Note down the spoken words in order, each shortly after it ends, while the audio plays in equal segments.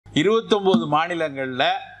29 மாநிலங்கள்ல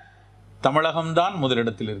தமிழகம் தான்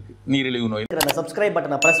முதலிடத்தில் இருக்கு நீரிழிவு நோய். சப்ஸ்கிரைப்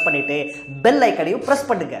பட்டனை பிரஸ் பண்ணிட்டு பெல் ஐகானையும் பிரஸ்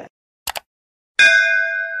பண்ணுங்க.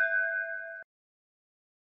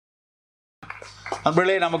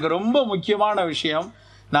 நண்பர்களே, நமக்கு ரொம்ப முக்கியமான விஷயம்,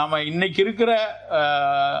 நாம இன்னைக்கு இருக்கிற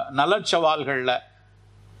நலச்சவால்களில்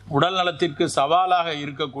உடல் நலத்திற்கு சவாலாக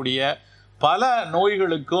இருக்கக்கூடிய பல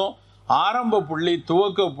நோய்களுக்கும் ஆரம்ப புள்ளி,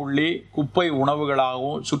 துவக்க புள்ளி குப்பை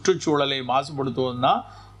உணவுகளாகவும் சுற்றுச்சூழலை மாசுபடுத்துவதும் தான்.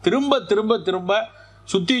 திரும்ப திரும்ப திரும்ப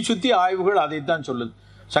சுற்றி ஆய்வுகள் அதைத்தான் சொல்லுது.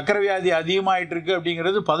 சர்க்கரை வியாதி அதிகமாயிட்டு இருக்கு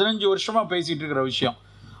அப்படிங்கிறது 15 வருஷமா பேசிட்டு இருக்கிற விஷயம்.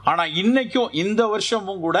 ஆனால் இன்னைக்கும் இந்த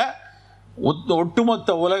வருஷமும் கூட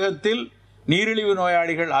ஒட்டுமொத்த உலகத்தில் நீரிழிவு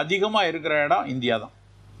நோயாளிகள் அதிகமாக இருக்கிற இடம் இந்தியா தான்.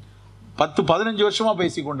 10-15 வருஷமா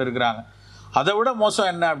பேசி கொண்டு இருக்கிறாங்க. அதை விட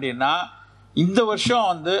மோசம் என்ன அப்படின்னா, இந்த வருஷம்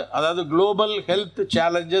அதாவது குளோபல் ஹெல்த்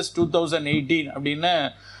சேலஞ்சஸ் 2018 அப்படின்னு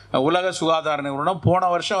உலக சுகாதார நிறுவனம் போன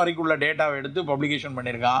வருஷம் வரைக்கும் உள்ள டேட்டாவை எடுத்து பப்ளிகேஷன்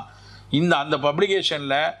பண்ணியிருக்கான். அந்த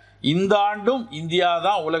பப்ளிகேஷனில் இந்த ஆண்டும் இந்தியா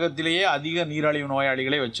தான் உலகத்திலேயே அதிக நீரிழிவு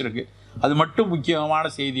நோயாளிகளை வச்சிருக்கு. அது மட்டும் முக்கியமான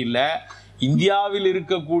செய்தி இல்லை. இந்தியாவில்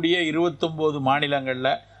இருக்கக்கூடிய 29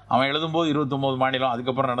 மாநிலங்களில், அவன் எழுதும்போது 29 மாநிலம்,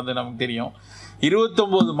 அதுக்கப்புறம் நடந்து நமக்கு தெரியும்,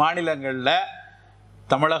 29 மாநிலங்களில்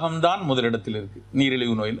தமிழகம்தான் முதலிடத்தில் இருக்குது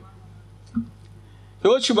நீரிழிவு நோயில்.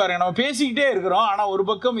 யோசிச்சு பாருங்க, நம்ம பேசிக்கிட்டே இருக்கிறோம், ஆனால் ஒரு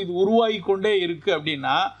பக்கம் இது உருவாகி கொண்டே இருக்குது.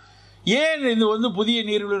 அப்படின்னா ஏன் இது புதிய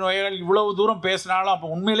நீரிழிவு நோயாளிகள் இவ்வளவு தூரம் பேசினாலும் அப்போ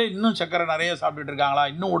உண்மையிலே இன்னும் சக்கரை நிறைய சாப்பிட்டுட்டு இருக்காங்களா,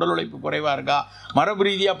 இன்னும் உடல் உழைப்பு குறைவாக இருக்கா, மரபு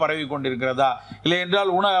ரீதியாக பரவி கொண்டு இருக்கிறதா, இல்லை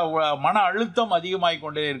என்றால் மன அழுத்தம் அதிகமாகி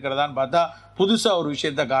கொண்டே இருக்கிறதான்னு பார்த்தா புதுசாக ஒரு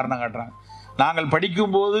விஷயத்த காரணம் காட்டுறாங்க. நாங்கள்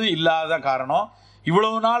படிக்கும்போது இல்லாத காரணம்,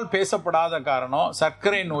 இவ்வளவு நாள் பேசப்படாத காரணம்,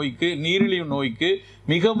 சர்க்கரை நோய்க்கு, நீரிழிவு நோய்க்கு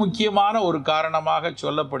மிக முக்கியமான ஒரு காரணமாக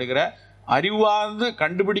சொல்லப்படுகிற, அறிவார்ந்து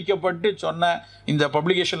கண்டுபிடிக்கப்பட்டு சொன்ன இந்த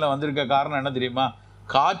பப்ளிகேஷனில் வந்திருக்க காரணம் என்ன தெரியுமா?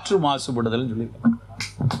 காற்று மாசுபடுதல் சொல்லியிருக்காங்க.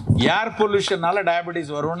 ஏர் பொல்யூஷனால டயபெட்டிஸ்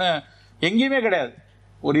வரும்னு எங்கேயுமே கிடையாது.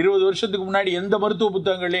 ஒரு 20 வருஷத்துக்கு முன்னாடி எந்த மருத்துவ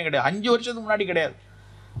புத்தகங்கள்லையும் கிடையாது. 5 வருஷத்துக்கு முன்னாடி கிடையாது.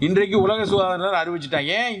 இன்றைக்கு உலக சுகாதார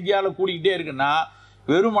அறிவிச்சிட்டாங்க. ஏன் இந்தியாவில் கூடிக்கிட்டே இருக்குன்னா,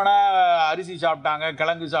 வெறுமன அரிசி சாப்பிட்டாங்க,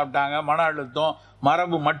 கிழங்கு சாப்பிட்டாங்க, மன அழுத்தம்,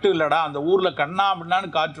 மரபு மட்டும் இல்லடா, அந்த ஊரில் கண்ணா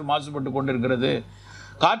அப்படின்னான்னு காற்று மாசுபட்டு கொண்டு இருக்கிறது.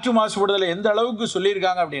 காற்று மாசுபடுதலை எந்த அளவுக்கு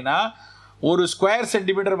சொல்லியிருக்காங்க அப்படின்னா, ஒரு ஸ்கொயர்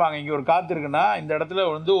சென்டிமீட்டர் வாங்க, இங்கே ஒரு காற்று இருக்குன்னா இந்த இடத்துல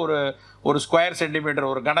ஒரு ஸ்கொயர் சென்டிமீட்டர்,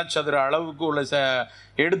 ஒரு கனச்சதுர அளவுக்கு உள்ள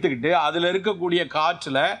எடுத்துக்கிட்டு அதில் இருக்கக்கூடிய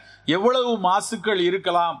காற்றில் எவ்வளவு மாசுக்கள்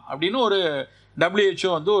இருக்கலாம் அப்படின்னு ஒரு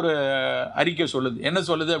WHO ஒரு அறிக்கை சொல்லுது. என்ன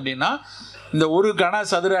சொல்லுது அப்படின்னா, இந்த ஒரு கன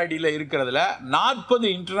சதுர அடியில் இருக்கிறதுல 40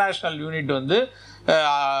 இன்டர்நேஷ்னல் யூனிட்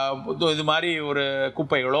இது மாதிரி ஒரு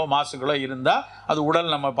குப்பைகளோ மாசுகளோ இருந்தால் அது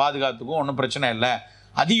உடல் நம்ம பாதுகாத்துக்கும் ஒன்றும் பிரச்சனை இல்லை.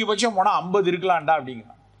 அதிகபட்சம் போனால் 50 இருக்கலாம்டா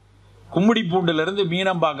அப்படிங்கிறான். கும்மிடி பூண்டிலிருந்து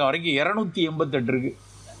மீனம்பாக்கம் வரைக்கும் 288 இருக்கு.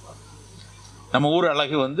 நம்ம ஊர்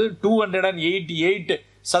அழகு 288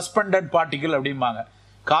 சஸ்பெண்டட் பார்ட்டிகிள் அப்படிம்பாங்க.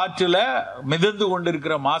 காற்றில் மிதந்து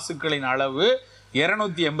கொண்டிருக்கிற மாசுக்களின் அளவு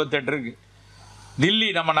 288 இருக்கு. தில்லி,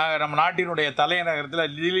 நம்ம நாட்டினுடைய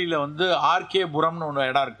தலைநகரத்தில் தில்லியில் ஆர்கே புரம்னு ஒன்று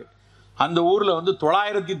இடம் இருக்கு. அந்த ஊரில்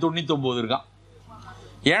 999 இருக்கான்.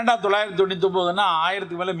 ஏன்டா 999ன்னா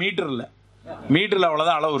 1000க்கு மேலே மீட்டர் இல்லை, மீட்டரில்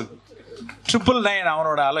அவ்வளோதான் அளவு இருக்கு. 999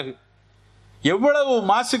 அவனோட அழகு. எவ்வளவு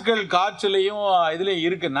மாசுக்கள் காற்றிலையும் இதுலேயும்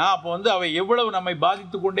இருக்குன்னா, அப்போ அவை எவ்வளவு நம்மை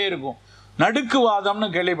பாதித்து கொண்டே இருக்கும். நடுக்குவாதம்னு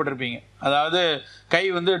கேள்விப்பட்டிருப்பீங்க. அதாவது கை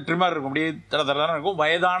ட்ரிம்மர் இருக்கும், அப்படியே தரதரன்னு இருக்கும்.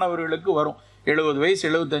 வயதானவர்களுக்கு வரும். 70 வயசு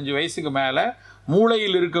 75 வயசுக்கு மேலே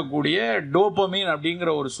மூளையில் இருக்கக்கூடிய டோபமின் அப்படிங்கிற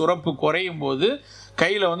ஒரு சுரப்பு குறையும் போது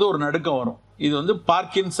கையில் ஒரு நடுக்கம் வரும். இது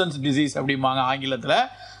பார்க்கின்சன்ஸ் டிசீஸ் அப்படிம்பாங்க ஆங்கிலத்தில்.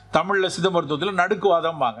 தமிழில் சித்த மருத்துவத்தில்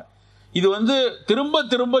நடுக்குவாதம்பாங்க. இது திரும்ப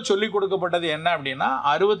திரும்ப சொல்லிக் கொடுக்கப்பட்டது என்ன அப்படின்னா,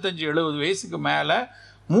 65-70 வயசுக்கு மேலே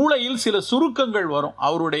மூளையில் சில சுருக்கங்கள் வரும்.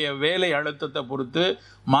 அவருடைய வேலை அழுத்தத்தை பொறுத்து,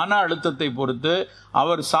 மன அழுத்தத்தை பொறுத்து,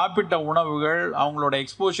 அவர் சாப்பிட்ட உணவுகள், அவங்களோட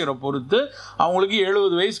எக்ஸ்போஷரை பொறுத்து அவங்களுக்கு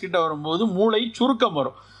 70 வயசுக்கிட்ட வரும்போது மூளை சுருக்கம்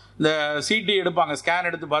வரும். இந்த சிடி எடுப்பாங்க, ஸ்கேன்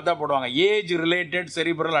எடுத்து பார்த்தா போடுவாங்க, ஏஜ் ரிலேட்டட்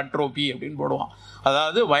செரிப்ரல் அட்ரோபி அப்படின்னு போடுவான்.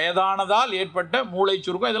 அதாவது வயதானதால் ஏற்பட்ட மூளை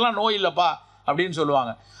சுருக்கம். இதெல்லாம் நோய் இல்லைப்பா அப்படின்னு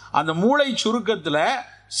சொல்லுவாங்க. அந்த மூளை சுருக்கத்தில்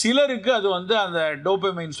சிலருக்கு அது அந்த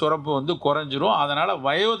டோபமைன் சுரப்பு குறைஞ்சிரும். அதனால்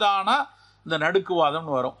வயதான இந்த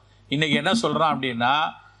நடுக்குவாதம்னு வரும். இன்றைக்கி என்ன சொல்கிறான் அப்படின்னா,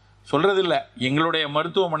 சொல்கிறதில்ல, எங்களுடைய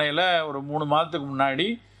மருத்துவமனையில் ஒரு 3 மாதத்துக்கு முன்னாடி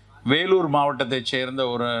வேலூர் மாவட்டத்தை சேர்ந்த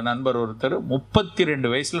ஒரு நண்பர் ஒருத்தர்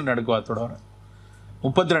 32 வயசில் நடுக்குவாதத்தோட வர.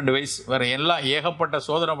 32 வயசு, வேறு எல்லாம் ஏகப்பட்ட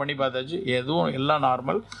சோதனை பண்ணி பார்த்தாச்சு, எதுவும் எல்லாம்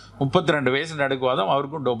நார்மல். 32 வயசு நடுக்குவாதம்,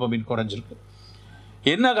 அவருக்கும் டோபமைன் குறைஞ்சிருக்கு.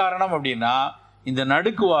 என்ன காரணம் அப்படின்னா, இந்த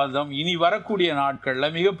நடுக்குவாதம் இனி வரக்கூடிய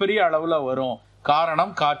நாட்களில் மிகப்பெரிய அளவில் வரும்.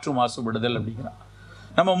 காரணம் காற்று மாசுபடுதல் அப்படிங்கிறான்.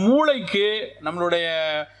 நம்ம மூளைக்கு நம்மளுடைய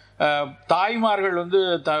தாய்மார்கள்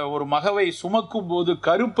ஒரு மகவை சுமக்கும் போது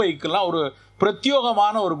கருப்பைக்கெல்லாம் ஒரு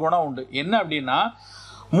பிரத்யோகமான ஒரு குணம் உண்டு. என்ன அப்படின்னா,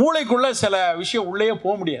 மூளைக்குள்ள சில விஷயம் உள்ளே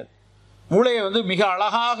போக முடியாது. மூளையை வந்து மிக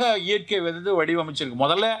அழகாக இயற்கை வந்து வடிவமைச்சிருக்கு.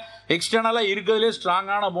 முதல்ல எக்ஸ்டர்னலாக இருக்கிறதுலே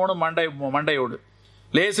ஸ்ட்ராங்கான போனு மண்டையோடு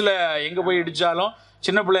லேசில் எங்கே போய் இடித்தாலும்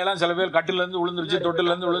சின்ன பிள்ளையெல்லாம் சில பேர் கட்டிலேருந்து விழுந்துருச்சு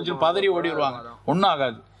தொட்டிலேருந்து விழுந்துச்சு பதறி ஓடி வருவாங்க. ஒன்றும்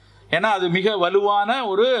ஆகாது. ஏன்னா அது மிக வலுவான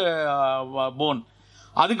ஒரு போன்.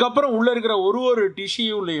 அதுக்கப்புறம் உள்ளே இருக்கிற ஒரு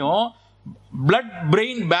டிஷ்யூலையும் பிளட்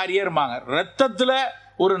பிரெயின் பேரியர்மாங்க. ரத்தத்தில்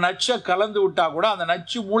ஒரு நச்சை கலந்து விட்டால் கூட அந்த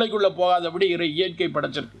நச்சு மூளைக்குள்ளே போகாதபடி இயற்கை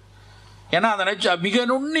படைச்சிருக்கு. ஏன்னா அந்த நச்சு மிக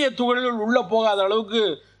நுண்ணிய துகள்கள் உள்ளே போகாத அளவுக்கு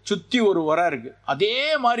சுற்றி ஒரு உரம் இருக்குது. அதே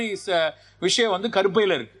மாதிரி விஷயம் வந்து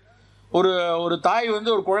கருப்பையில் இருக்குது. ஒரு தாய் வந்து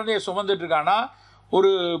ஒரு குழந்தைய சுமந்துட்டு இருக்கான்னா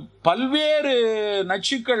ஒரு பல்வேறு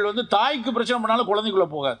நச்சுக்கள் வந்து தாய்க்கு பிரச்சனை பண்ணாலும் குழந்தைக்குள்ளே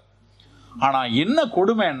போகாது. ஆனால் என்ன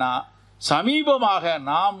கொடுமைன்னா சமீபமாக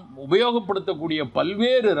நாம் உபயோகப்படுத்தக்கூடிய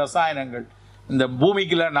பல்வேறு ரசாயனங்கள் இந்த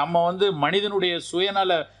பூமிக்குள்ள நம்ம வந்து மனிதனுடைய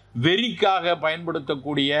சுயநல வெறிக்காக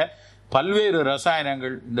பயன்படுத்தக்கூடிய பல்வேறு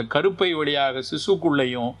ரசாயனங்கள் இந்த கருப்பை வழியாக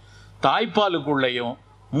சிசுக்குள்ளேயும் தாய்ப்பாலுக்குள்ளேயும்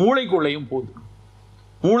மூளைக்குள்ளேயும் போகுது.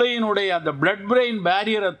 மூளையினுடைய அந்த பிளட் பிரெயின்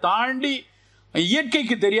பேரியரை தாண்டி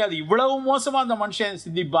இயற்கைக்கு தெரியாது இவ்வளவு மோசமாக அந்த மனுஷன்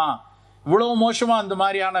சிந்திப்பான், இவ்வளவு மோசமாக அந்த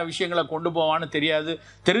மாதிரியான விஷயங்களை கொண்டு போவான்னு தெரியாது.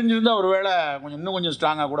 தெரிஞ்சிருந்தால் ஒரு வேளை இன்னும் கொஞ்சம்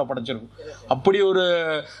ஸ்ட்ராங்காக கூட படைச்சிருக்கும். அப்படி ஒரு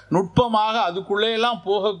நுட்பமாக அதுக்குள்ளேயெல்லாம்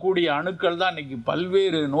போகக்கூடிய அணுக்கள் தான் இன்னைக்கு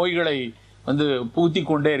பல்வேறு நோய்களை வந்து பூத்தி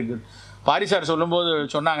கொண்டே இருக்குது. பாரிசார் சொல்லும்போது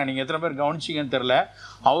சொன்னாங்க, நீங்கள் எத்தனை பேர் கவனிச்சிங்கன்னு தெரில,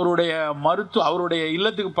 அவருடைய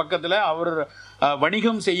இல்லத்துக்கு பக்கத்தில் அவர்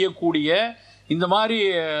வணிகம் செய்யக்கூடிய இந்த மாதிரி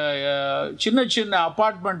சின்ன சின்ன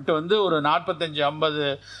அப்பார்ட்மெண்ட் வந்து ஒரு 45-50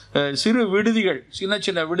 சிறு விடுதிகள், சின்ன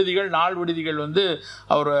சின்ன விடுதிகள், நாள் விடுதிகள் வந்து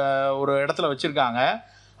அவர் ஒரு இடத்துல வச்சுருக்காங்க.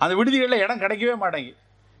 அந்த விடுதிகளில் இடம் கிடைக்கவே மாட்டேங்குது.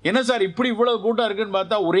 என்ன சார் இப்படி இவ்வளவு கூட்டம் இருக்குதுன்னு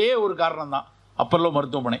பார்த்தா ஒரே ஒரு காரணம் தான், அப்பல்லோ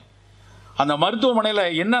மருத்துவமனை. அந்த மருத்துவமனையில்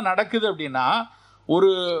என்ன நடக்குது அப்படின்னா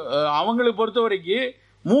அவங்களை பொறுத்த வரைக்கும்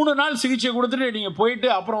 3 நாள் சிகிச்சை கொடுத்துட்டு நீங்கள் போயிட்டு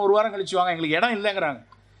அப்புறம் 1 வாரம் கழிச்சு வாங்க, எங்களுக்கு இடம் இல்லைங்கிறாங்க.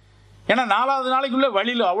 ஏன்னா 4வது நாளைக்குள்ளே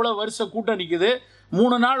வழியில் அவ்வளோ வருஷ கூட்டம் நிற்குது.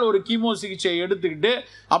 3 நாள் ஒரு கீமோ சிகிச்சை எடுத்துக்கிட்டு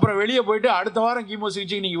அப்புறம் வெளியே போயிட்டு அடுத்த வாரம் கீமோ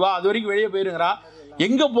சிகிச்சைக்கு நீங்கள் வா, அது வரைக்கும் வெளியே போயிருங்கிறான்.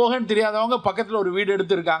 எங்கே போகன்னு தெரியாதவங்க பக்கத்தில் ஒரு வீடு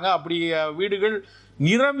எடுத்துருக்காங்க. அப்படி வீடுகள்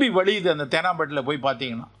நிரம்பி வழியுது. அந்த தேனாம்பேட்டில் போய்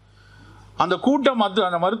பார்த்தீங்கன்னா அந்த கூட்டம்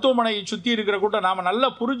அந்த மருத்துவமனையை சுற்றி இருக்கிற கூட்டம் நாம் நல்லா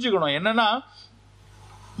புரிஞ்சுக்கணும். என்னென்னா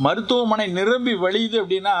மருத்துவமனை நிரம்பி வழியுது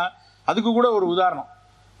அப்படின்னா அதுக்கு கூட ஒரு உதாரணம்.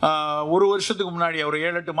 1 வருஷத்துக்கு முன்னாடி, ஒரு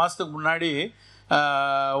 7-8 மாதத்துக்கு முன்னாடி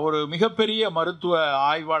ஒரு மிகப்பெரிய மருத்துவ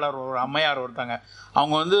ஆய்வாளர் ஒரு அம்மையார் ஒருத்தாங்க.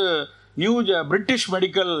 அவங்க வந்து பிரிட்டிஷ்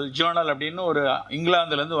மெடிக்கல் ஜேர்னல் அப்படின்னு ஒரு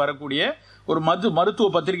இங்கிலாந்துலேருந்து வரக்கூடிய ஒரு மருத்துவ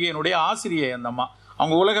பத்திரிகையினுடைய ஆசிரியை. அந்த அம்மா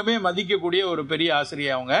அவங்க உலகமே மதிக்கக்கூடிய ஒரு பெரிய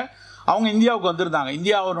ஆசிரியை. அவங்க இந்தியாவுக்கு வந்திருந்தாங்க.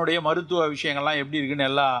 இந்தியாவினுடைய மருத்துவ விஷயங்கள்லாம் எப்படி இருக்குன்னு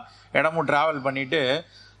எல்லா இடமும் ட்ராவல் பண்ணிவிட்டு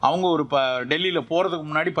அவங்க டெல்லியில் போகிறதுக்கு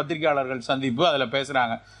முன்னாடி பத்திரிகையாளர்கள் சந்திப்பு, அதில்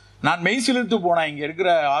பேசுகிறாங்க. நான் மெய்சிலிர்த்து போனேன். இங்கே இருக்கிற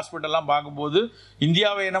ஹாஸ்பிட்டல்லாம் பார்க்கும்போது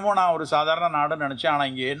இந்தியாவை என்னமோ நான் ஒரு சாதாரண நாடுன்னு நினச்சேன். ஆனால்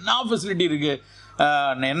இங்கே என்ன ஃபெசிலிட்டி இருக்குது.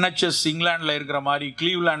 NHS இங்கிலாண்டில் இருக்கிற மாதிரி,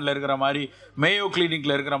 கிளீவ்லாண்டில் இருக்கிற மாதிரி, மேயோ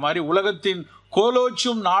கிளினிக்கில் இருக்கிற மாதிரி உலகத்தின்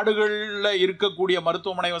கோலோச்சும் நாடுகளில் இருக்கக்கூடிய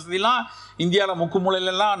மருத்துவமனை வசதிலாம் இந்தியாவில் முக்கு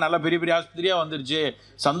மூலையிலலாம் நல்ல பெரிய பெரிய ஆஸ்பத்திரியாக வந்துருச்சு,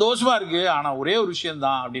 சந்தோஷமாக இருக்குது. ஆனால் ஒரே ஒரு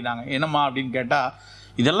விஷயந்தான் அப்படின்னாங்க. என்னம்மா அப்படின்னு கேட்டால்,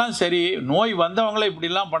 இதெல்லாம் சரி, நோய் வந்தவங்களே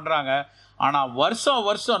இப்படிலாம் பண்ணுறாங்க, ஆனால் வருஷம்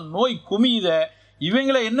வருஷம் நோய் குமியுத,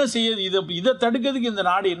 இவங்களை என்ன செய்யுது, இதை தடுக்கிறதுக்கு இந்த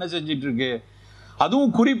நாடு என்ன செஞ்சிட்ருக்கு.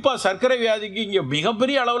 அதுவும் குறிப்பாக சர்க்கரை வியாதிக்கு இங்கே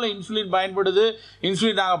மிகப்பெரிய அளவில் இன்சுலின் பயன்படுது.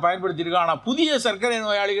 இன்சுலின் நாங்கள் பயன்படுத்தியிருக்கோம். ஆனால் புதிய சர்க்கரை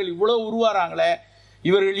நோயாளிகள் இவ்வளோ உருவாகிறாங்களே,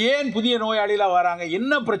 இவர்கள் ஏன் புதிய நோயாளிகளாக வராங்க,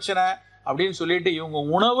 என்ன பிரச்சனை அப்படின்னு சொல்லிட்டு, இவங்க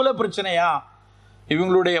உணவில் பிரச்சனையா,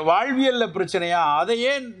 இவங்களுடைய வாழ்வியலில் பிரச்சனையா, அதை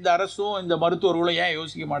ஏன் இந்த அரசும் இந்த மருத்துவர்களும் ஏன்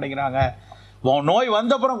யோசிக்க மாட்டேங்கிறாங்க. நோய்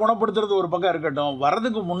வந்தப்புறம் குணப்படுத்துறது ஒரு பக்கம் இருக்கட்டும்,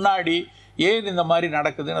 வர்றதுக்கு முன்னாடி ஏன் இந்த மாதிரி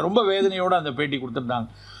நடக்குதுன்னு ரொம்ப வேதனையோடு அந்த பேட்டி கொடுத்துருந்தாங்க.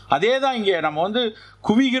 அதே தான் இங்கே நம்ம வந்து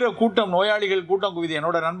குவிகிற கூட்டம், நோயாளிகள் கூட்டம் குவிது.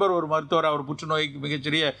 என்னோட நண்பர் ஒரு மருத்துவர், அவர் புற்றுநோய்க்கு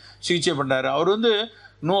மிகச்சிறிய சிகிச்சை பண்ணுறாரு. அவர் வந்து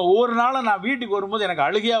ஒவ்வொரு நாளும் நான் வீட்டுக்கு வரும்போது எனக்கு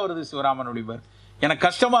அழுகையாக வருது சிவராமன் அப்படிப்பார். எனக்கு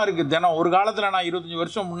கஷ்டமாக இருக்குது. தினம் ஒரு காலத்தில் நான் 25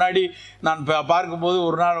 வருஷம் முன்னாடி நான் பார்க்கும்போது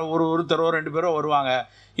ஒரு நாள் ஒருத்தரோ 2 பேரோ வருவாங்க.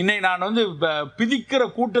 இன்னைக்கு நான் வந்து பிதிக்கிற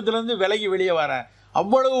கூட்டத்திலேருந்து விலகி வெளியே வரேன்.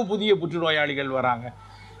 அவ்வளவு புதிய புற்றுநோயாளிகள் வராங்க.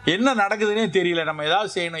 என்ன நடக்குதுன்னே தெரியல. நம்ம ஏதாவது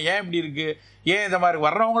செய்யணும். ஏன் இப்படி இருக்குது, ஏன் இந்த மாதிரி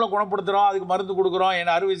வர்றவங்கள குணப்படுத்துகிறோம், அதுக்கு மருந்து கொடுக்குறோம்,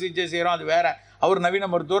 என்ன அறுவை சிகிச்சை செய்கிறோம், அது வேறு. அவர் நவீன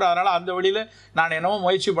மருத்துவர், அதனால் அந்த வழியில் நான் என்னவோ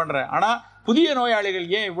முயற்சி பண்ணுறேன். ஆனால் புதிய நோயாளிகள்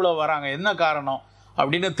ஏன் இவ்வளோ வராங்க, என்ன காரணம்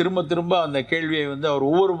அப்படின்னு திரும்ப திரும்ப அந்த கேள்வியை வந்து அவர்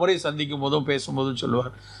ஒவ்வொரு முறை சந்திக்கும் போதும் பேசும்போதும்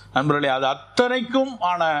சொல்லுவார். நண்பர்களே, அது அத்தனைக்கும்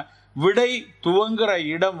ஆன விடை துவங்குற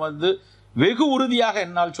இடம் வந்து வெகு உறுதியாக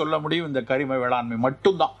என்னால் சொல்ல முடியும் இந்த கரிம வேளாண்மை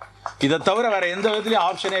மட்டும்தான். இதை தவிர வேறு எந்த விதத்துலையும்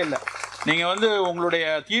ஆப்ஷனே இல்லை. நீங்கள் வந்து உங்களுடைய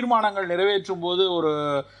தீர்மானங்கள் நிறைவேற்றும் போது ஒரு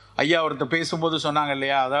ஐயா ஒருத்தர் பேசும்போது சொன்னாங்க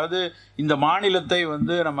இல்லையா, அதாவது இந்த மாநிலத்தை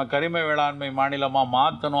வந்து நம்ம கரிம வேளாண்மை மாநிலமாக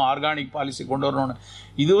மாற்றணும், ஆர்கானிக் பாலிசி கொண்டு வரணும்னு.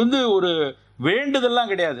 இது வந்து ஒரு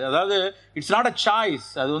வேண்டுதெல்லாம் கிடையாது. அதாவது இட்ஸ் நாட் அ சாய்ஸ்,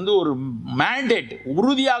 அது வந்து ஒரு மேண்டேட்,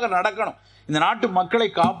 உறுதியாக நடக்கணும். இந்த நாட்டு மக்களை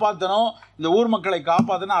காப்பாற்றணும், இந்த ஊர் மக்களை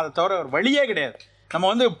காப்பாற்றணும், அதை தவிர ஒரு வழியே கிடையாது. நம்ம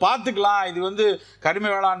வந்து பார்த்துக்கலாம், இது வந்து கரிம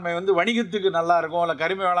வேளாண்மை வந்து வணிகத்துக்கு நல்லா இருக்கும், இல்லை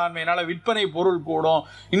கரிம வேளாண்மையினால் விற்பனை பொருள் கூடும்,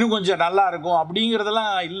 இன்னும் கொஞ்சம் நல்லா இருக்கும்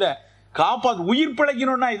அப்படிங்கிறதெல்லாம் இல்லை. உயிர்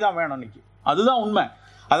பிழைக்கணும்னா இதுதான் வேணும் இன்னைக்கு. அதுதான் உண்மை.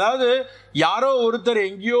 அதாவது யாரோ ஒருத்தர்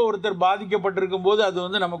எங்கேயோ ஒருத்தர் பாதிக்கப்பட்டிருக்கும் போது அது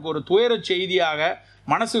வந்து நமக்கு ஒரு துயர செய்தியாக,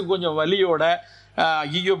 மனசுக்கு கொஞ்சம் வலியோட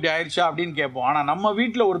ஐயோ இப்படி ஆயிடுச்சா அப்படின்னு கேட்போம். ஆனால் நம்ம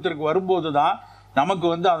வீட்டில் ஒருத்தருக்கு வரும்போது தான் நமக்கு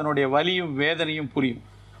வந்து அதனுடைய வலியும் வேதனையும் புரியும்.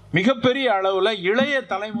 மிகப்பெரிய அளவில் இளைய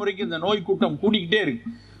தலைமுறைக்கு இந்த நோய் கூட்டம் கூடிக்கிட்டே இருக்கு.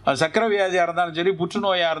 அது சக்கரை வியாதியாக இருந்தாலும் சரி,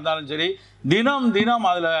 புற்றுநோயாக இருந்தாலும் சரி, தினம் தினம்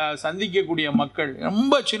அதில் சந்திக்கக்கூடிய மக்கள்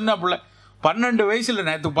ரொம்ப சின்ன பிள்ளை, 12 வயசில்.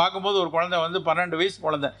 நேற்று பார்க்கும்போது ஒரு குழந்தை வந்து 12 வயசு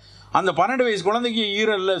குழந்தை, அந்த 12 வயசு குழந்தைக்கு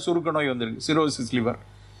ஈரலில் சுருக்க நோய் வந்திருக்கு, சிரோசிஸ் லிவர்.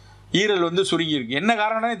 ஈரல் வந்து சுருங்கியிருக்கு. என்ன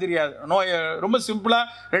காரணம்னே தெரியாது. நோய் ரொம்ப சிம்பிளாக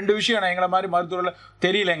 2 விஷயம் நான் எங்களை மாதிரி மருத்துவர்கள்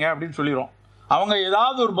தெரியலைங்க அப்படின்னு சொல்லிடுறோம். அவங்க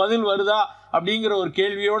ஏதாவது ஒரு பதில் வருதா அப்படிங்கிற ஒரு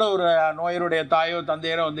கேள்வியோட ஒரு நோயருடைய தாயோ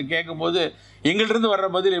தந்தையரோ வந்து கேட்கும்போது எங்கள்கிட்ட வர்ற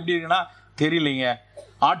பதில் எப்படி இருக்குன்னா, தெரியலைங்க,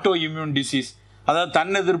 ஆட்டோ இம்யூன் டிசீஸ், அதாவது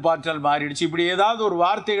தன்னெதிர்ப்பாற்றல் மாறிடுச்சு, இப்படி ஏதாவது ஒரு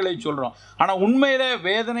வார்த்தைகளை சொல்கிறோம். ஆனால் உண்மையில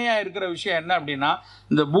வேதனையாக இருக்கிற விஷயம் என்ன அப்படின்னா,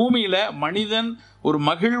 இந்த பூமியில் மனிதன் ஒரு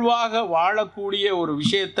மகிழ்வாக வாழக்கூடிய ஒரு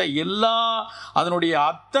விஷயத்தை அதனுடைய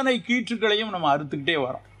அத்தனை கீற்றுக்களையும் நம்ம அறுத்துக்கிட்டே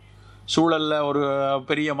வரோம். சூழலில் ஒரு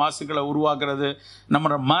பெரிய மாசுக்களை உருவாக்குறது,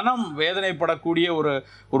 நம்ம மனம் வேதனைப்படக்கூடிய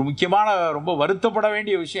ஒரு முக்கியமான ரொம்ப வருத்தப்பட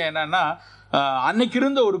வேண்டிய விஷயம் என்னன்னா, அன்னைக்கு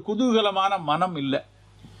இருந்த ஒரு குதூகலமான மனம் இல்லை.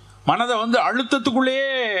 மனதை வந்து அழுத்தத்துக்குள்ளேயே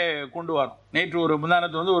கொண்டு வரும். நேற்று ஒரு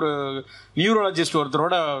முந்தானத்து வந்து ஒரு நியூரோலஜிஸ்ட்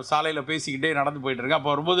ஒருத்தரோட சாலையில் பேசிக்கிட்டே நடந்து போயிட்டு இருக்கேன்.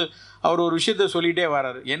 அப்போ வரும்போது அவர் ஒரு விஷயத்த சொல்லிகிட்டே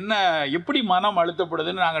வர்றாரு. எப்படி மனம்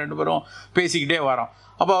அழுத்தப்படுதுன்னு நாங்கள் 2 பேரும் பேசிக்கிட்டே வரோம்.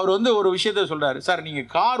 அப்போ அவர் வந்து ஒரு விஷயத்த சொல்கிறாரு. சார், நீங்கள்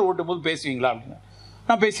கார் ஓட்டும் போது பேசுவீங்களா அப்படின்னு.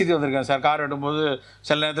 நான் பேசிட்டு வந்திருக்கேன் சார். கார் ஓட்டும்போது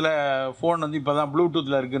சில நேரத்தில் ஃபோன் வந்து இப்போ தான்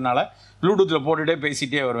ப்ளூடூத்தில் இருக்கிறதுனால ப்ளூடூத்தில் போட்டுகிட்டே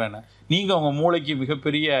பேசிகிட்டே வருவேன். நீங்கள் உங்கள் மூளைக்கு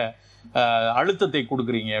மிகப்பெரிய அழுத்தத்தை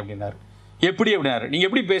கொடுக்குறீங்க அப்படின்னாரு. எப்படி அப்படின்னாரு. நீங்கள்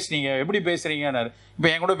எப்படி பேசுனீங்க, எப்படி பேசுகிறீங்கன்னாரு. இப்போ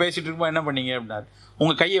என் கூட பேசிகிட்டு இருக்கும்போது என்ன பண்ணீங்க அப்படின்னாரு.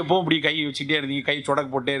 உங்கள் கையை எப்போவும் இப்படி கை வச்சுக்கிட்டே இருந்தீங்க, கை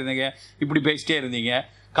சொடக்கு போட்டே இருந்தீங்க, இப்படி பேசிட்டே இருந்தீங்க.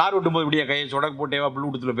 கார் ஓட்டும்போது இப்படியே கையை சொடக்கு போட்டேவா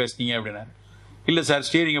ப்ளூடூத்தில் பேசுனீங்க அப்படின்னாரு. இல்லை சார்,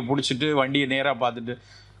 ஸ்டீரிங்கை பிடிச்சிட்டு வண்டியை நேராக பார்த்துட்டு.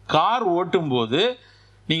 கார் ஓட்டும்போது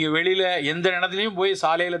நீங்கள் வெளியில் எந்த இடத்துலையும் போய்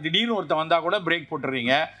சாலையில் திடீர்னு ஒருத்தன் வந்தால் கூட பிரேக்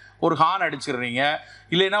போட்டுடுறீங்க, ஒரு ஹார்ன் அடிச்சிடுறீங்க,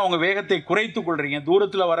 இல்லைன்னா உங்கள் வேகத்தை குறைத்து கொள்றீங்க.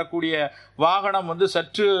 தூரத்தில் வரக்கூடிய வாகனம் வந்து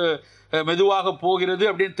சற்று மெதுவாக போகிறது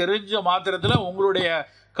அப்படின்னு தெரிஞ்ச மாத்திரத்தில் உங்களுடைய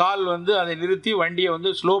கால் வந்து அதை நிறுத்தி வண்டியை வந்து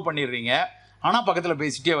ஸ்லோ பண்ணிடுறீங்க. ஆனால் பக்கத்தில்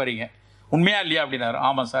பேசிகிட்டே வரீங்க. உண்மையா இல்லையா அப்படின்னாரு.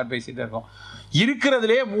 ஆமாம் சார், பேசிகிட்டே இருக்கோம்.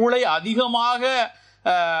 இருக்கிறதுலே மூளை அதிகமாக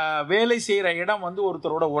வேலை செய்கிற இடம் வந்து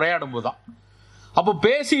ஒருத்தரோட உரையாடும் போது தான். அப்போ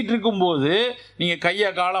பேசிகிட்டு இருக்கும்போது நீங்கள் கையை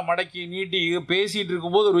காலை மடக்கி நீட்டி பேசிகிட்டு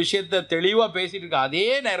இருக்கும்போது ஒரு விஷயத்த தெளிவாக பேசிகிட்டு இருக்க அதே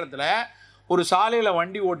நேரத்தில் ஒரு சாலையில்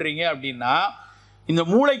வண்டி ஓட்டுறீங்க அப்படின்னா இந்த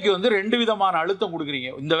மூளைக்கு வந்து 2 விதமான அழுத்தம் கொடுக்குறீங்க.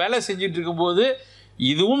 இந்த வேலை செஞ்சுட்டு இருக்கும்போது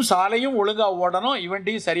இதுவும் சாலையும் ஒழுங்காக ஓடணும்,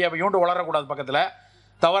 இவன்ட்டையும் சரியாக இவன்ட்டு வளரக்கூடாது, பக்கத்தில்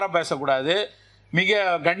தவறாக பேசக்கூடாது, மிக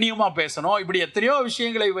கண்ணியமாக பேசணும், இப்படி எத்தனையோ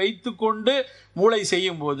விஷயங்களை வைத்து கொண்டு மூளை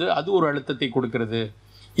செய்யும்போது அது ஒரு அழுத்தத்தை கொடுக்கிறது.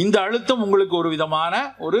 இந்த அழுத்தம் உங்களுக்கு ஒரு விதமான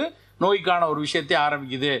ஒரு நோய்க்கான ஒரு விஷயத்தை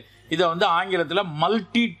ஆரம்பிக்குது. இதை வந்து ஆங்கிலத்தில்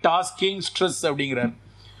மல்டி டாஸ்கிங் ஸ்ட்ரெஸ் அப்படிங்கிறார்.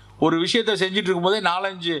 ஒரு விஷயத்தை செஞ்சுட்டு இருக்கும்போதே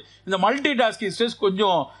 4-5 இந்த மல்டி டாஸ்கிங் ஸ்ட்ரெஸ்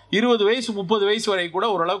கொஞ்சம் 20 வயசு 30 வயசு வரை கூட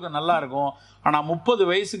ஓரளவுக்கு நல்லா இருக்கும். ஆனால் 30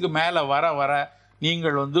 வயசுக்கு மேலே வர வர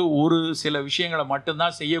நீங்கள் வந்து ஒரு சில விஷயங்களை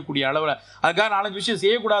மட்டும்தான் செய்யக்கூடிய அளவில், அதுக்காக 4-5 விஷயம்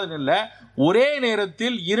செய்யக்கூடாதுன்னு இல்லை, ஒரே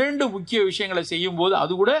நேரத்தில் 2 முக்கிய விஷயங்களை செய்யும்போது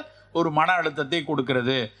அது கூட ஒரு மன அழுத்தத்தை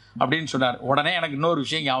கொடுக்கிறது அப்படின்னு சொன்னார். உடனே எனக்கு இன்னொரு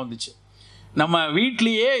விஷயம் ஞாபகம் வந்துச்சு. நம்ம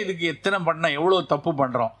வீட்லேயே இதுக்கு எவ்வளோ தப்பு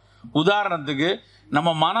பண்ணுறோம். உதாரணத்துக்கு நம்ம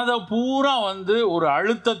மனதை பூரா வந்து ஒரு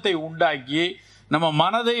அழுத்தத்தை உண்டாக்கி நம்ம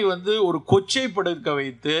மனதை வந்து ஒரு கொச்சைப்படுத்த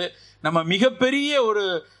வைத்து நம்ம மிகப்பெரிய ஒரு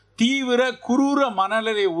தீவிர குரூர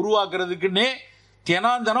மனநிலையை உருவாக்குறதுக்குன்னே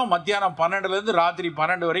தினம் மத்தியானம் 12லேருந்து ராத்திரி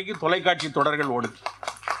 12 வரைக்கும் தொலைக்காட்சி தொடர்கள் ஓடுது.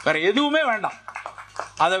 வேற எதுவுமே வேண்டாம்.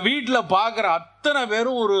 அதை வீட்டில் பார்க்குற அத்தனை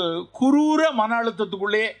பேரும் ஒரு குரூர மன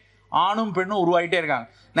அழுத்தத்துக்குள்ளே ஆணும் பெண்ணும் உருவாகிட்டே இருக்காங்க.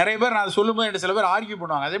 நிறைய பேர் நான் சொல்லும்போது என்கிட்ட சில பேர் ஆர்கியூ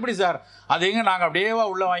பண்ணுவாங்க. அது எப்படி சார், அது எங்கே நாங்கள் அப்படியேவா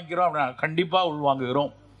உள்ளே வாங்கிக்கிறோம் அப்படின்னா, கண்டிப்பாக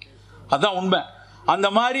உள்வாங்குகிறோம், அதுதான் உண்மை. அந்த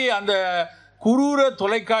மாதிரி அந்த குரூர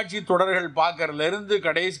தொலைக்காட்சி தொடர்கள் பார்க்கறதுலேருந்து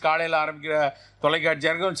கடைசி காலையில் ஆரம்பிக்கிற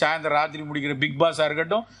தொலைக்காட்சியாக இருக்கட்டும், சாயந்தரம் ராத்திரி முடிக்கிற பிக் பாஸாக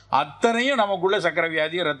இருக்கட்டும், அத்தனையும் நமக்குள்ளே சக்கரை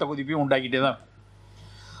வியாதியும் ரத்த கொதிப்பையும் உண்டாக்கிட்டே தான்.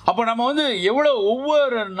 அப்போ நம்ம வந்து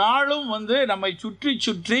ஒவ்வொரு நாளும் வந்து நம்மை சுற்றி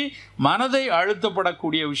சுற்றி மனதை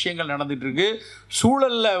அழுத்தப்படக்கூடிய விஷயங்கள் நடந்துட்டு இருக்கு.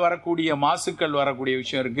 சூழலில் வரக்கூடிய மாசுக்கள் வரக்கூடிய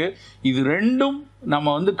விஷயம் இருக்கு. இது ரெண்டும்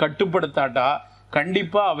நம்ம வந்து கட்டுப்படுத்தாட்டா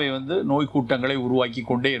கண்டிப்பாக அவை வந்து நோய் கூட்டங்களை உருவாக்கி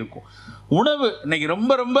கொண்டே இருக்கும். உணவு இன்னைக்கு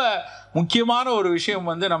ரொம்ப ரொம்ப முக்கியமான ஒரு விஷயம்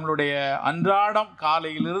வந்து நம்மளுடைய அன்றாடம்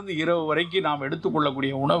காலையிலிருந்து இரவு வரைக்கும் நாம்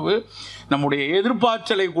எடுத்துக்கொள்ளக்கூடிய உணவு நம்முடைய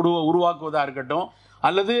எதிர்ப்பாற்றலை உருவாக்குவதாக இருக்கட்டும்,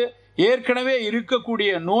 அல்லது ஏற்கனவே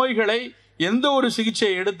இருக்கக்கூடிய நோய்களை எந்த ஒரு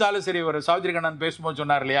சிகிச்சை எடுத்தாலும் சரி. ஒரு சாவித்திரி கண்ணன் பேசும்போது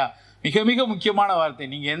சொன்னார் இல்லையா, மிக மிக முக்கியமான வார்த்தை,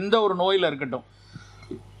 நீங்கள் எந்த ஒரு நோயில் இருக்கட்டும்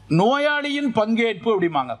நோயாளியின் பங்கேற்பு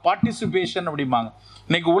அப்படிம்பாங்க, பார்ட்டிசிபேஷன் அப்படிம்பாங்க.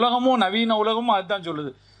 இன்னைக்கு உலகமும் நவீன உலகமும் அதுதான்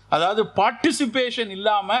சொல்லுது. அதாவது பார்ட்டிசிபேஷன்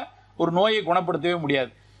இல்லாமல் ஒரு நோயை குணப்படுத்தவே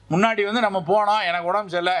முடியாது. முன்னாடி வந்து நம்ம போனோம், எனக்கு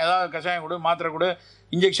உடம்பு சரியில்லை, ஏதாவது கஷாயம் கொடு, மாத்திரை கொடு,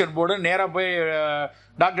 இன்ஜெக்ஷன் போடு, நேராக போய்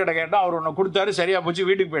டாக்டர்கிட்ட கேட்டோம், அவர் ஒன்று கொடுத்தாரு, சரியாக போச்சு,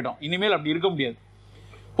 வீட்டுக்கு போயிட்டோம். இனிமேல் அப்படி இருக்க முடியாது.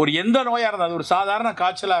 ஒரு எந்த நோயாக இருந்தாலும், ஒரு சாதாரண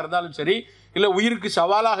காய்ச்சலாக இருந்தாலும் சரி, இல்லை உயிருக்கு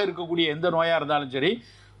சவாலாக இருக்கக்கூடிய எந்த நோயாக இருந்தாலும் சரி,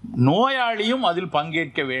 நோயாளியும் அதில்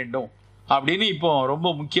பங்கேற்க வேண்டும் அப்படின்னு இப்போ ரொம்ப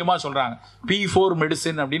முக்கியமாக சொல்கிறாங்க. P4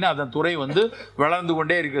 மெடிசின் அப்படின்னு அதன் துறை வந்து வளர்ந்து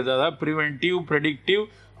கொண்டே இருக்குது. அதாவது preventive, predictive,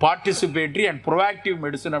 participatory and ப்ரொஆக்டிவ்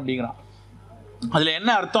medicine அப்படிங்கிறான். அதில்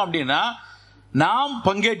என்ன அர்த்தம் அப்படின்னா, நாம்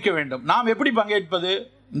பங்கேற்க வேண்டும். நாம் எப்படி பங்கேற்பது?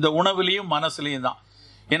 இந்த உணவுலையும் மனசுலையும் தான்.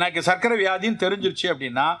 எனக்கு சர்க்கரை வியாதின்னு தெரிஞ்சிருச்சு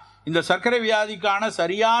அப்படின்னா, இந்த சர்க்கரை வியாதிக்கான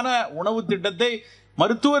சரியான உணவு திட்டத்தை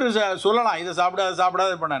மருத்துவர் சொல்லலாம், இதை சாப்பிடாத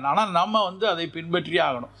சாப்பிடாத பண்ண, ஆனால் நம்ம வந்து அதை பின்பற்றி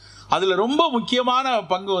ஆகணும். அதில் ரொம்ப முக்கியமான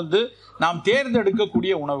பங்கு வந்து நாம்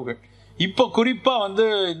தேர்ந்தெடுக்கக்கூடிய உணவுகள். இப்போ குறிப்பாக வந்து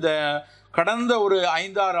இந்த கடந்த ஒரு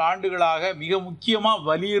 5-6 ஆண்டுகளாக மிக முக்கியமாக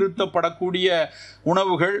வலியுறுத்தப்படக்கூடிய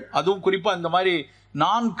உணவுகள், அதுவும் குறிப்பாக இந்த மாதிரி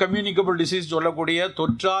நான் கம்யூனிகபிள் டிசீஸ் சொல்லக்கூடிய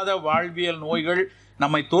தொற்றாத வாழ்வியல் நோய்கள்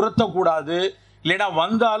நம்மை துரத்தக்கூடாது, இல்லைன்னா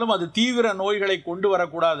வந்தாலும் அது தீவிர நோய்களை கொண்டு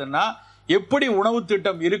வரக்கூடாதுன்னா எப்படி உணவு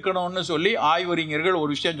திட்டம் இருக்கணும்னு சொல்லி ஆய்வறிஞர்கள்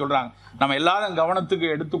ஒரு விஷயம் சொல்கிறாங்க. நம்ம எல்லாரும் கவனத்துக்கு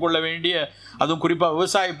எடுத்துக்கொள்ள வேண்டிய, அதுவும் குறிப்பாக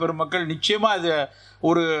விவசாய பெருமக்கள் நிச்சயமாக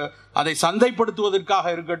அதை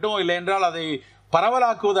சந்தைப்படுத்துவதற்காக இருக்கட்டும், இல்லை என்றால் அதை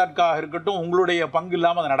பரவலாக்குவதற்காக இருக்கட்டும், உங்களுடைய பங்கு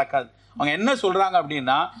இல்லாமல் அது நடக்காது. அவங்க என்ன சொல்கிறாங்க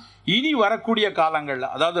அப்படின்னா, இனி வரக்கூடிய காலங்களில்,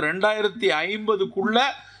 அதாவது 2050க்குள்ள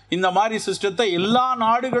இந்த மாதிரி சிஸ்டத்தை எல்லா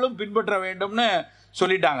நாடுகளும் பின்பற்ற வேண்டும்னு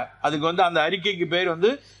சொல்லிட்டாங்க. அதுக்கு வந்து அந்த அறிக்கைக்கு பேர் வந்து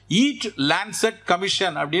ஈட் லான்செட்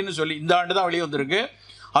கமிஷன் அப்படின்னு சொல்லி இந்த ஆண்டு தான் வெளியே வந்திருக்கு.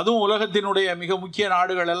 அதுவும் உலகத்தினுடைய மிக முக்கிய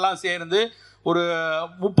நாடுகள் எல்லாம் சேர்ந்து ஒரு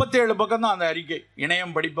 37 பக்கம் தான் அந்த அறிக்கை.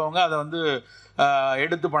 இணையம் படிப்பவங்க அதை வந்து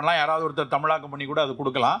எடுத்து பண்ணலாம், யாராவது ஒருத்தர் தமிழாக்கம் பண்ணி கூட அது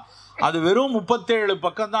கொடுக்கலாம். அது வெறும் 37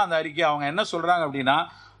 பக்கம் தான் அந்த அறிக்கை. அவங்க என்ன சொல்கிறாங்க அப்படின்னா,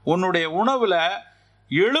 உன்னுடைய உணவில்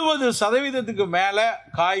 70% மேலே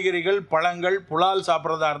காய்கறிகள், பழங்கள், புலால்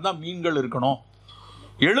சாப்பிட்றதா இருந்தால் மீன்கள் இருக்கணும்.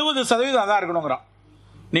 70% தான் இருக்கணுங்கிறான்.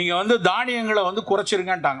 நீங்கள் வந்து தானியங்களை வந்து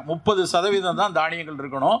குறைச்சிருங்கன்ட்டாங்க. 30% தான் தானியங்கள்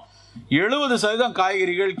இருக்கணும், 70%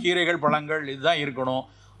 காய்கறிகள், கீரைகள், பழங்கள் இதுதான் இருக்கணும்.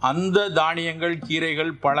 அந்த தானியங்கள்,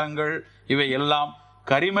 கீரைகள், பழங்கள் இவை எல்லாம்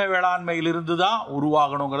கரிம வேளாண்மையிலிருந்து தான்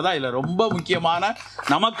உருவாகணுங்கிறதா இதில் ரொம்ப முக்கியமான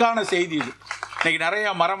நமக்கான செய்தி. இது இன்னைக்கு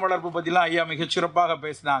நிறைய மரம் வளர்ப்பு பற்றிலாம் ஐயா மிகச்சிறப்பாக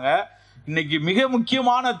பேசினாங்க. இன்னைக்கு மிக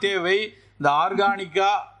முக்கியமான தேவை இந்த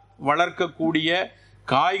ஆர்கானிக்காக வளர்க்கக்கூடிய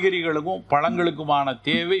காய்கறிகளுக்கும் பழங்களுக்குமான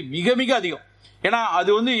தேவை மிக மிக அதிகம். ஏன்னா அது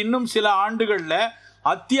வந்து இன்னும் சில ஆண்டுகளில்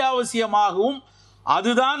அத்தியாவசியமாகவும்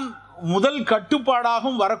அதுதான் முதல்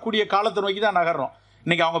கட்டுப்பாடாகவும் வரக்கூடிய காலத்தை நோக்கி தான் நகர்றோம்.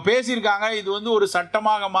 இன்னைக்கு அவங்க பேசியிருக்காங்க, இது வந்து ஒரு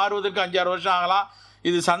சட்டமாக மாறுவதற்கு 5-6 வருஷம் ஆகலாம்,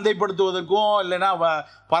 இது சந்தைப்படுத்துவதற்கும் இல்லைன்னா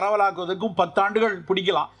பரவலாக்குவதற்கும் 10 ஆண்டுகள்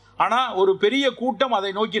பிடிக்கலாம். ஆனால் ஒரு பெரிய கூட்டம்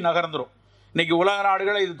அதை நோக்கி நகர்ந்துடும். இன்றைக்கி உலக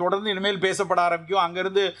நாடுகளை இது தொடர்ந்து இனிமேல் பேசப்பட ஆரம்பிக்கும்.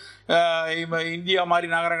 அங்கேருந்து இந்தியா மாதிரி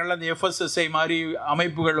நகரங்களில் இந்த FSSAI மாதிரி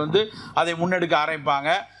அமைப்புகள் வந்து அதை முன்னெடுக்க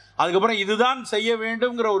ஆரம்பிப்பாங்க. அதுக்கப்புறம் இதுதான் செய்ய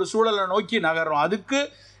வேண்டுங்கிற ஒரு சூழலை நோக்கி நகர்றோம். அதுக்கு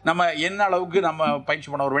நம்ம என்ன அளவுக்கு நம்ம பயிற்சி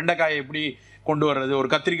பண்ணோம். ஒரு வெண்டைக்காயை எப்படி கொண்டு வர்றது, ஒரு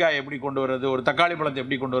கத்திரிக்காயை எப்படி கொண்டு வர்றது, ஒரு தக்காளி பழத்தை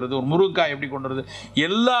எப்படி கொண்டு வர்றது, ஒரு முருங்கைக்காய் எப்படி கொண்டு வர்றது,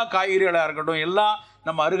 எல்லா காய்கறிகளாக இருக்கட்டும், எல்லா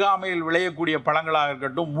நம்ம அருகாமையில் விளையக்கூடிய பழங்களாக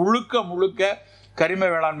இருக்கட்டும், முழுக்க முழுக்க கரிம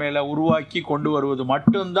வேளாண்மையில் உருவாக்கி கொண்டு வருவது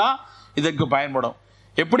மட்டும்தான் இதற்கு பயன்படும்.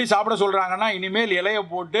 எப்படி சாப்பிட சொல்கிறாங்கன்னா, இனிமேல் இலையை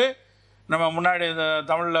போட்டு நம்ம முன்னாடி இந்த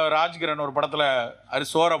தமிழில் ராஜ்கிரண் ஒரு படத்தில்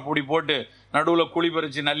சோறை பொடி போட்டு நடுவில் குழி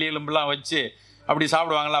பறித்து நல்லி எலும்புலாம் வச்சு அப்படி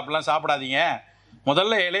சாப்பிடுவாங்களா, அப்படிலாம் சாப்பிடாதீங்க.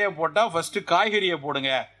 முதல்ல இலையை போட்டால் ஃபஸ்ட்டு காய்கறியை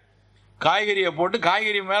போடுங்க. காய்கறியை போட்டு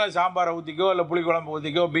காய்கறி மேலே சாம்பாரை ஊற்றிக்கோ இல்லை புளிக்குழம்பு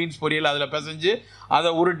ஊற்றிக்கோ, பீன்ஸ் பொரியல் அதில் பிசைஞ்சு அதை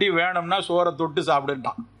உருட்டி வேணும்னா சோறை தொட்டு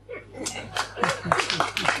சாப்பிடுட்டான்.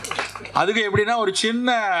 அதுக்கு எப்படின்னா ஒரு சின்ன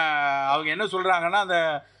அவங்க என்ன சொல்கிறாங்கன்னா, அந்த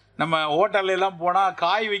நம்ம ஹோட்டல்லாம் போனால்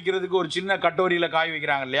காய் வைக்கிறதுக்கு ஒரு சின்ன கட்டோரியில் காய்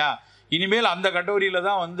வைக்கிறாங்க இல்லையா, இனிமேல் அந்த கட்டோரியில்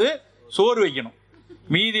தான் வந்து சோறு வைக்கணும்.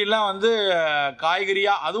 மீதியெல்லாம் வந்து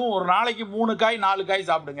காய்கறியாக, அதுவும் ஒரு நாளைக்கு 3 காய் 4 காய்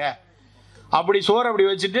சாப்பிடுங்க. அப்படி சோறு அப்படி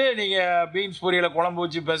வச்சுட்டு நீங்கள் பீன்ஸ் பொரியலை குழம்பு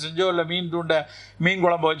வச்சு பிசைஞ்சோ இல்லை மீன்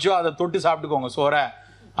குழம்பு வச்சோ அதை தொட்டு சாப்பிட்டுக்கோங்க சோறை.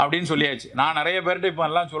 அப்படின்னு சொல்லியாச்சு. நான் நிறைய பேர்கிட்ட இப்போ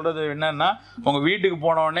எல்லாம் சொல்கிறது என்னன்னா, உங்கள் வீட்டுக்கு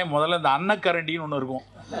போன உடனே முதல்ல இந்த அன்னக்கரண்டின்னு ஒன்று இருக்கும்,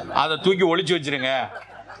 அதை தூக்கி ஒளிச்சு வச்சுருங்க.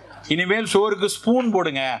 இனிமேல் சோறுக்கு ஸ்பூன்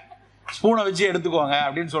போடுங்க, ஸ்பூனை வச்சு எடுத்துக்கோங்க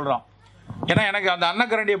அப்படின்னு சொல்கிறோம். ஏன்னா எனக்கு அந்த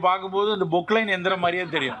அன்னக்கரண்டியை பார்க்கும்போது இந்த பொக்லைன் எந்திரம் மாதிரியே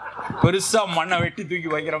தெரியும், பெருசாக மண்ணை வெட்டி தூக்கி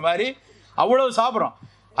வைக்கிற மாதிரி அவ்வளவு சாப்பிட்றோம்.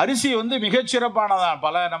 அரிசி வந்து மிகச்சிறப்பானதான்.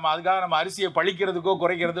 நம்ம அதுக்காக நம்ம அரிசியை பழிக்கிறதுக்கோ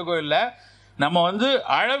குறைக்கிறதுக்கோ இல்லை. நம்ம வந்து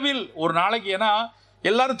அளவில் ஒரு நாளைக்கு, ஏன்னா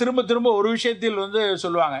எல்லாரும் திரும்ப திரும்ப ஒரு விஷயத்தில் வந்து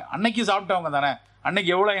சொல்லுவாங்க, அன்னைக்கு சாப்பிட்டவங்க தானே,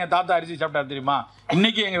 அன்னைக்கு எவ்வளோ எங்கள் தாத்தா அரிசி சாப்பிட்டாரு தெரியுமா,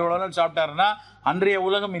 இன்னைக்கு எங்கள் எவ்வளோ நாள் சாப்பிட்டாருன்னா, அன்றைய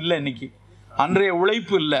உலகம் இல்லை, இன்னைக்கு அன்றைய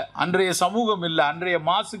உழைப்பு இல்லை, அன்றைய சமூகம் இல்லை, அன்றைய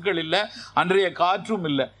மாசுக்கள் இல்லை, அன்றைய காற்றும்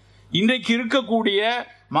இல்லை. இன்றைக்கு இருக்கக்கூடிய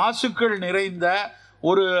மாசுக்கள் நிறைந்த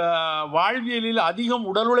ஒரு வாழ்வியலில் அதிகம்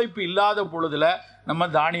உடல் உழைப்பு இல்லாத பொழுதுல நம்ம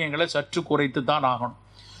தானியங்களை சற்று குறைத்து தான் ஆகணும்.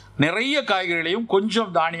 நிறைய காய்கறிகளையும் கொஞ்சம்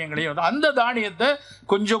தானியங்களையும், அந்த தானியத்தை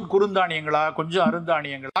கொஞ்சம் குறுந்தானியங்களா, கொஞ்சம்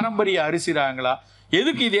அருந்தானியங்களா, பாரம்பரிய அரிசி ராங்களா,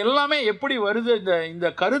 எதுக்கு இது எல்லாமே எப்படி வருது? இந்த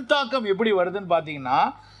கருத்தாக்கம் எப்படி வருதுன்னு பார்த்தீங்கன்னா,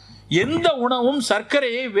 எந்த உணவும்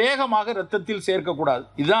சர்க்கரையை வேகமாக ரத்தத்தில் சேர்க்கக்கூடாது.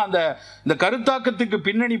 இதுதான் இந்த கருத்தாக்கத்துக்கு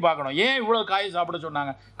பின்னணி பார்க்கணும். ஏன் இவ்வளோ காய் சாப்பிட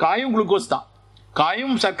சொன்னாங்க? காயும் குளுக்கோஸ் தான்,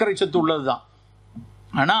 காயும் சர்க்கரை சத்து உள்ளது தான்.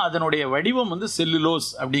 ஆனால் அதனுடைய வடிவம் வந்து செல்லுலோஸ்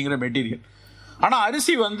அப்படிங்கிற மெட்டீரியல். ஆனால்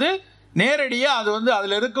அரிசி வந்து நேரடியாக அது வந்து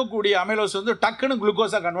அதில் இருக்கக்கூடிய அமிலோஸ் வந்து டக்குன்னு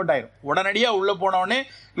குளுக்கோஸாக கன்வெர்ட் ஆயிரும். உடனடியாக உள்ளே போனோடனே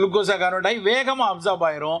குளுக்கோஸாக கன்வெர்ட் ஆகி வேகமாக அப்சார்ப்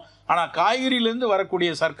ஆயிரும். ஆனால் காய்கறியிலேருந்து வரக்கூடிய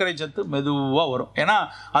சர்க்கரை சத்து மெதுவாக வரும். ஏன்னா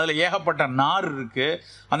அதில் ஏகப்பட்ட நார் இருக்குது.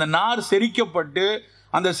 அந்த நார் செரிக்கப்பட்டு,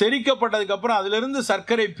 அந்த செரிக்கப்பட்டதுக்கப்புறம் அதிலிருந்து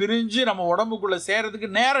சர்க்கரை பிரிஞ்சு நம்ம உடம்புக்குள்ளே சேர்றதுக்கு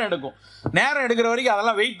நேரம் எடுக்கும். நேரம் எடுக்கிற வரைக்கும்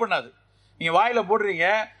அதெல்லாம் வெயிட் பண்ணாது. நீங்கள் வாயில் போடுறீங்க,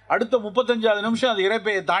 அடுத்த 35 நிமிஷம் அது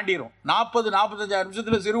இரைப்பையை தாண்டிடும். 40-45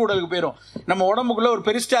 நிமிஷத்தில் சிறுகுடலுக்கு போயிடும். நம்ம உடம்புக்குள்ளே ஒரு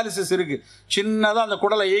பெரிஸ்டாலிசிஸ் இருக்குது, சின்னதாக அந்த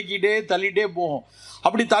குடலை ஏக்கிட்டே தள்ளிட்டே போகும்.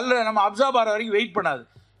 அப்படி நம்ம அப்சார்ப் ஆகிற வரைக்கும் வெயிட் பண்ணாது.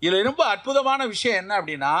 இதில் ரொம்ப அற்புதமான விஷயம் என்ன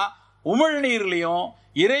அப்படின்னா, உமிழ்நீர்லையும்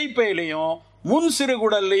இரைப்பையிலையும் முன்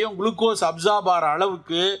சிறுகுடல்லையும் குளுக்கோஸ் அப்சார்ப் ஆகிற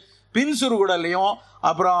அளவுக்கு பின் சிறுகுடல்லையும்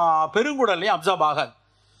அப்புறம் பெருங்குடல்லையும் அப்சார்ப் ஆகாது.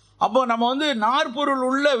 அப்போ நம்ம வந்து நார்பொருள்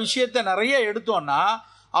உள்ள விஷயத்தை நிறைய எடுத்தோம்னா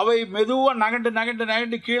அவை மெதுவாக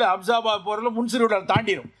நகண்டு கீழே அப்சார்ப் ஆக போகிறதுல முன்சிறுகுடல்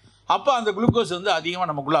தாண்டிடும். அப்போ அந்த குளுக்கோஸ் வந்து அதிகமாக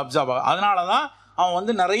நமக்குள்ளே அப்சார்ப் ஆகும். அதனால தான் அவன்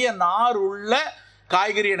வந்து நிறைய நார் உள்ள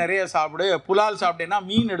காய்கறியை நிறைய சாப்பிடு, புலால் சாப்பிட்டேன்னா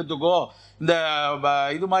மீன் எடுத்துக்கோ, இந்த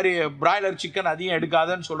இது மாதிரி பிராய்லர் சிக்கன் அதிகம்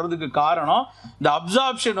எடுக்காதன்னு சொல்கிறதுக்கு காரணம் இந்த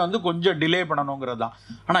அப்சார்ப்ஷன் வந்து கொஞ்சம் டிலே பண்ணணுங்கிறது தான்.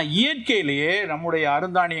 ஆனால் இயற்கையிலேயே நம்முடைய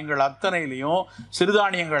அருந்தானியங்கள் அத்தனையிலையும்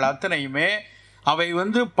சிறுதானியங்கள் அத்தனையுமே அவை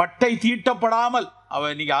வந்து பட்டை தீட்டப்படாமல்,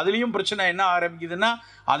 இன்னைக்கு அதுலேயும் பிரச்சனை என்ன ஆரம்பிக்குதுன்னா,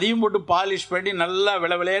 அதையும் போட்டு பாலிஷ் பண்ணி நல்லா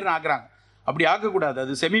விளையர்னு ஆக்குறாங்க. அப்படி ஆக்கக்கூடாது.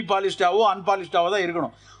 அது செமி பாலிஷ்டாவோ அன்பாலிஷ்டாவோ தான்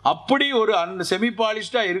இருக்கணும். அப்படி ஒரு செமி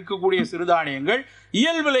பாலிஷ்டாக இருக்கக்கூடிய சிறுதானியங்கள்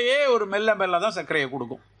இயல்பிலேயே ஒரு மெல்ல தான் சர்க்கரையை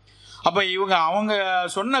கொடுக்கும். அப்போ அவங்க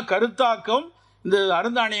சொன்ன கருத்தாக்கம் இந்த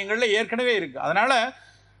அருந்தானியங்களில் ஏற்கனவே இருக்குது. அதனால்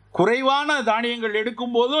குறைவான தானியங்கள்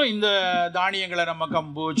எடுக்கும் போதும் இந்த தானியங்களை நம்ம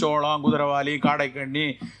கம்பு, சோளம், குதிரவாளி, காடைக்கண்ணி,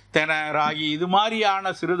 தெனை, ராகி இது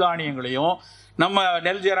மாதிரியான சிறுதானியங்களையும் நம்ம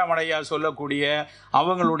நெல்ஜராமடையா சொல்லக்கூடிய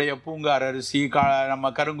அவங்களுடைய பூங்கார் அரிசி,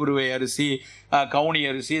 நம்ம கருங்குருவை அரிசி, கவுனி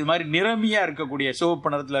அரிசி, இது மாதிரி நிறமியாக இருக்கக்கூடிய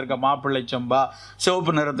சிவப்பு நிறத்தில் இருக்க மாப்பிள்ளை சம்பா,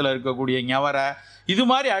 சிவப்பு நிறத்தில் இருக்கக்கூடிய ஞவரை, இது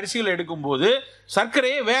மாதிரி அரிசிகள் எடுக்கும்போது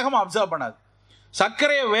சர்க்கரையை வேகமாக அப்சார்ப் பண்ணாது.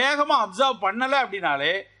 சர்க்கரையை வேகமாக அப்சார்ப் பண்ணலை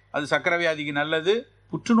அப்படின்னாலே அது சர்க்கரை வியாதிக்கு நல்லது,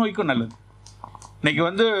 புற்றுநோய்க்கும் நல்லது. இன்னைக்கு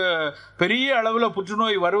வந்து பெரிய அளவில்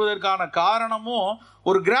புற்றுநோய் வருவதற்கான காரணமும்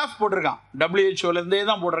ஒரு கிராஃப் போட்டிருக்கான், WHO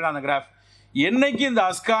தான் போட்டிருக்கான் அந்த கிராஃப். என்னைக்கு இந்த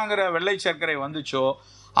அஸ்காங்கிற வெள்ளை சர்க்கரை வந்துச்சோ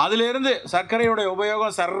அதிலிருந்து சர்க்கரையோட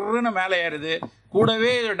உபயோகம் சர்ன்னு மேலே ஏறுது.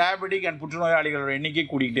 கூடவே டயபெட்டிக் அண்ட் புற்றுநோயாளிகளோட எண்ணிக்கை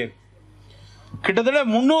கூட்டிகிட்டே இருக்கு. கிட்டத்தட்ட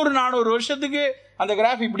 300-400 வருஷத்துக்கு அந்த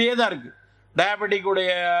கிராஃப் இப்படியே தான் இருக்குது. டயபெட்டிக்குடைய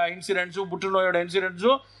இன்சிடென்ட்ஸும் புற்றுநோயோட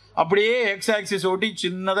இன்சிடென்ட்ஸும் அப்படியே எக்ஸ் ஆக்சிஸ் ஓட்டி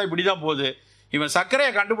சின்னதாக இப்படி தான் போகுது. இவன்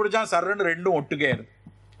சர்க்கரையை கண்டுபிடிச்சான், சர்ன்னு ரெண்டும் ஒட்டுக்கேறுது,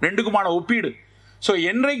 ரெண்டுக்குமான ஒப்பீடு. ஸோ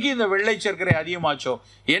என்னைக்கு இந்த வெள்ளை சர்க்கரை அதிகமாச்சோ,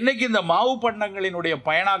 என்னைக்கு இந்த மாவு பண்டங்களினுடைய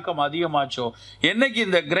பயனாக்கம் அதிகமாச்சோ, என்னைக்கு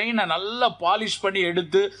இந்த கிரெயினை நல்லா பாலிஷ் பண்ணி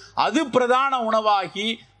எடுத்து அது பிரதான உணவாகி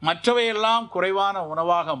மற்றவையெல்லாம் குறைவான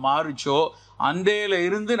உணவாக மாறுச்சோ, அந்தேல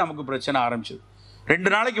இருந்து நமக்கு பிரச்சனை ஆரம்பிச்சது. 2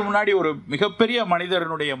 நாளைக்கு முன்னாடி ஒரு மிகப்பெரிய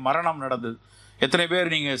மனிதனுடைய மரணம் நடந்தது. எத்தனை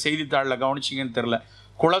பேர் நீங்கள் செய்தித்தாளில் கவனிச்சிங்கன்னு தெரில.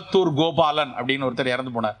 குளத்தூர் கோபாலன் அப்படின்னு ஒருத்தர்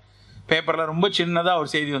இறந்து போனார். பேப்பரில் ரொம்ப சின்னதாக ஒரு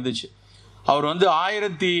செய்தி வந்துச்சு. அவர் வந்து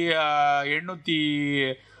 1890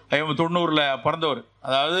 பிறந்தவர்.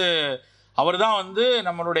 அதாவது அவர் தான் வந்து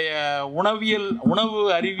நம்மளுடைய உணவு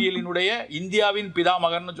அறிவியலினுடைய இந்தியாவின்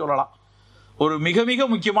பிதாமகன்னு சொல்லலாம். ஒரு மிக மிக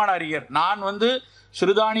முக்கியமான அறிஞர். நான் வந்து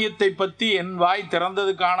சிறுதானியத்தை பற்றி என் வாய்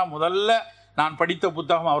திறந்ததுக்கான முதல்ல நான் படித்த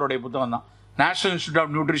புத்தகம் அவருடைய புத்தகம் தான். நேஷனல் இன்ஸ்டியூட்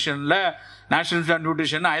ஆஃப்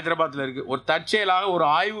நியூட்ரிஷன் ஹைதராபாத்தில் இருக்குது. ஒரு தற்செயலாக ஒரு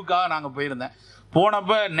ஆய்வுக்காக நாங்கள் போயிருந்தேன்.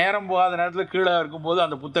 போனப்போ நேரம் போகாத நேரத்தில் கீழே இருக்கும்போது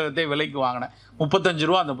அந்த புத்தகத்தை விலைக்கு வாங்கினேன். 35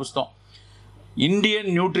 ரூபா அந்த புத்தகம். இந்தியன்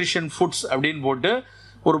நியூட்ரிஷன் ஃபுட்ஸ் அப்படின்னு போட்டு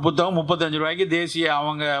ஒரு புத்தகம் 35 ரூபாய்க்கு தேசிய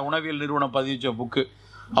அவங்க உணவியல் நிறுவனம் பதிவிச்ச புக்கு.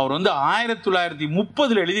 அவர்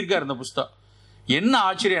 1930 எழுதியிருக்கார் இந்த புத்தகம். என்ன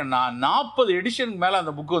ஆச்சரியம்னா 40 எடிஷனுக்கு மேலே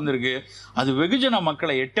அந்த புக்கு வந்திருக்கு. அது வெகுஜன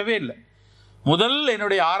மக்களை எட்டவே இல்லை.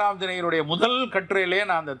 என்னுடைய 6ஆம் திணையினுடைய முதல் கட்டுரையிலே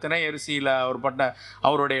நான் அந்த திணை அரிசியில்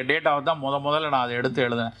அவருடைய டேட்டாவை தான் முதல்ல நான் அதை எடுத்து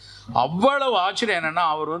எழுதினேன். அவ்வளவு ஆச்சரியம் என்னென்னா,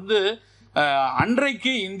 அவர்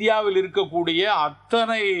அன்றைக்கு இந்தியாவில் இருக்கக்கூடிய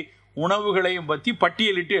அத்தனை உணவுகளையும் பற்றி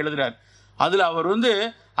பட்டியலிட்டு எழுதுகிறார். அதில் அவர்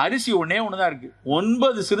அரிசி ஒன்றே தான் இருக்குது,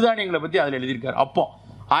 9 சிறுதானியங்களை பற்றி அதில் எழுதியிருக்கார். அப்போ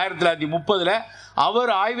 1930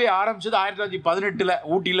 அவர் ஆய்வை ஆரம்பித்தது 1918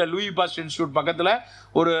 ஊட்டியில் லூயி பாஸ்டர் இன்ஸ்டியூட் பக்கத்தில்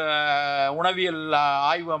ஒரு உணவியல்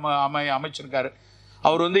ஆய்வு அமைச்சிருக்காரு.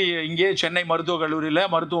 அவர் இங்கே சென்னை மருத்துவக்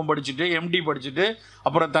கல்லூரியில் மருத்துவம் படிச்சுட்டு எம்டி படிச்சுட்டு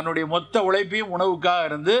அப்புறம் தன்னுடைய மொத்த உழைப்பையும் உணவுக்காக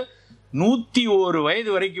இருந்து 101 வயது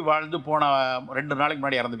வரைக்கும் வாழ்ந்து போன 2 நாளைக்கு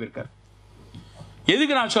முன்னாடி இறந்து போயிருக்கார்.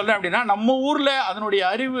 எதுக்கு நான் சொல்கிறேன் அப்படின்னா, நம்ம ஊரில் அதனுடைய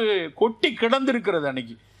அறிவு கொட்டி கிடந்திருக்கிறது.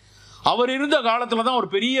 அன்னைக்கு அவர் இருந்த காலத்தில் தான் ஒரு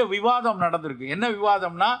பெரிய விவாதம் நடந்திருக்கு. என்ன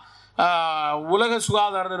விவாதம்னா, உலக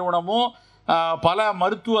சுகாதார நிறுவனமும் பல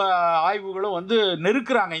மருத்துவ ஆய்வுகளும்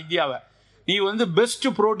நெருக்குறாங்க இந்தியாவை. நீ பெஸ்ட்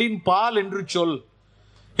புரோட்டீன் பால் என்று சொல்,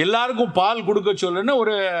 எல்லாருக்கும் பால் கொடுக்க சொல்லுன்னு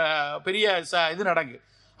ஒரு பெரிய இது நடக்கு.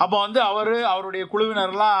 அப்போ அவருடைய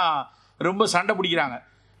குழுவினர்லாம் ரொம்ப சண்டை பிடிக்கிறாங்க.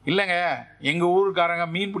 இல்லைங்க, எங்கள் ஊருக்காரங்க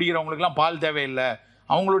மீன் பிடிக்கிறவங்களுக்குலாம் பால் தேவையில்லை,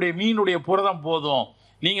 அவங்களுடைய மீனுடைய புரதம் போதும்,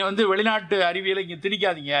 நீங்கள் வெளிநாட்டு அறிவியலை இங்கே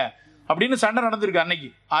திணிக்காதீங்க அப்படின்னு சண்டை நடந்திருக்கு அன்னைக்கு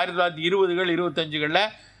 1920கள் 25களில்.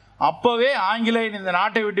 அப்போவே ஆங்கிலேயன் இந்த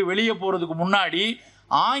நாட்டை விட்டு வெளியே போகிறதுக்கு முன்னாடி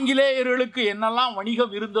ஆங்கிலேயர்களுக்கு என்னெல்லாம்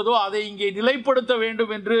வணிகம் இருந்ததோ அதை இங்கே நிலைப்படுத்த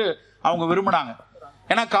வேண்டும் என்று அவங்க விரும்பினாங்க.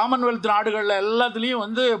 ஏன்னா காமன்வெல்த் நாடுகளில்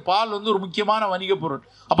எல்லாத்துலேயும் பால் ஒரு முக்கியமான வணிக பொருள்.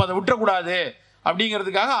 அப்போ அதை விட்டுறக்கூடாது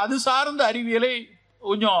அப்படிங்கிறதுக்காக அது சார்ந்த அறிவியலை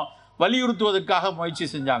கொஞ்சம் வலியுறுத்துவதற்காக முயற்சி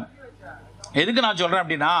செஞ்சாங்க. எதுக்கு நான் சொல்கிறேன்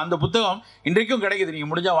அப்படின்னா, அந்த புத்தகம் இன்றைக்கும் கிடைக்குது,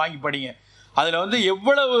 நீங்கள் முடிஞ்சால் வாங்கி படிங்க. அதில்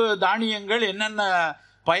எவ்வளவு தானியங்கள் என்னென்ன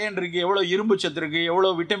பயன் இருக்குது, எவ்வளோ இரும்பு சத்து இருக்குது, எவ்வளோ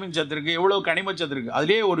விட்டமின் சத்து இருக்குது, எவ்வளோ கனிம சத்து இருக்குது.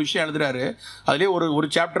 அதிலே ஒரு விஷயம் எழுதுறாரு. அதிலே ஒரு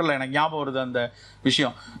சாப்டரில் எனக்கு ஞாபகம் வருது அந்த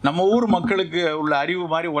விஷயம். நம்ம ஊர் மக்களுக்கு உள்ள அறிவு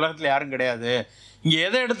மாதிரி உலகத்தில் யாரும் கிடையாது. இங்கே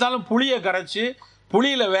எதை எடுத்தாலும் புளியை கரைச்சி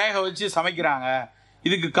புளியில் வேக வச்சு சமைக்கிறாங்க.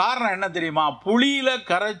 இதுக்கு காரணம் என்ன தெரியுமா? புளியில்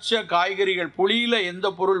கரைச்ச காய்கறிகள், புளியில் எந்த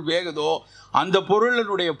பொருள் வேகுதோ அந்த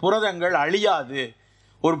பொருளினுடைய புரதங்கள் அழியாது.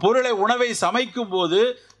 ஒரு பொருளை உணவை சமைக்கும் போது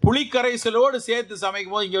புளிக்கரைசலோடு சேர்த்து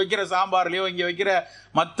சமைக்கும் போது, இங்கே வைக்கிற சாம்பார்லையோ இங்கே வைக்கிற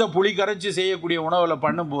மற்ற புளி கரைச்சி செய்யக்கூடிய உணவில்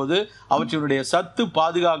பண்ணும்போது அவற்றினுடைய சத்து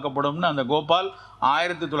பாதுகாக்கப்படும்னு அந்த கோபால்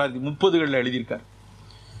 1930களில் எழுதியிருக்கார்.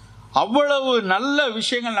 அவ்வளவு நல்ல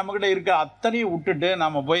விஷயங்கள் நம்மக்கிட்ட இருக்க அத்தனையும் விட்டுட்டு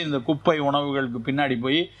நம்ம போய் இந்த குப்பை உணவுகளுக்கு பின்னாடி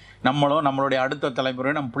போய் நம்மளுடைய அடுத்த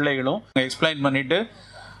தலைமுறை நம்ம பிள்ளைகளும் எக்ஸ்பிளைன் பண்ணிவிட்டு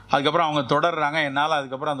அதுக்கப்புறம் அவங்க தொடர்றாங்க. என்னால்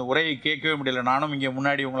அதுக்கப்புறம் அந்த உரையை கேட்கவே முடியல. நானும் இங்கே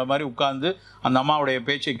முன்னாடி உங்களை மாதிரி உட்காந்து அந்த அம்மாவுடைய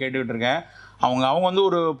பேச்சை கேட்டுக்கிட்டு இருக்கேன். அவங்க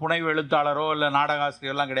ஒரு புனைவு எழுத்தாளரோ இல்லை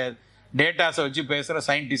நாடகாசிரியர்லாம் கிடையாது, டேட்டாஸை வச்சு பேசுகிற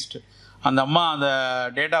சயின்டிஸ்ட். அந்த அம்மா அந்த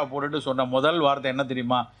டேட்டாவை போட்டுட்டு சொன்ன முதல் வார்த்தை என்ன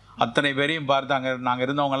தெரியுமா? அத்தனை பேரையும் பார்த்து நாங்கள்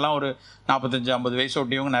இருந்தவங்கெல்லாம் ஒரு 45-50 வயசு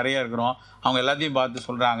ஒட்டியவங்க நிறைய இருக்கிறோம். அவங்க எல்லாத்தையும் பார்த்து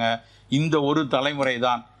சொல்கிறாங்க, இந்த ஒரு தலைமுறை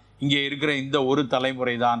தான், இங்கே இருக்கிற இந்த ஒரு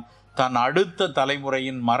தலைமுறை தான் தன் அடுத்த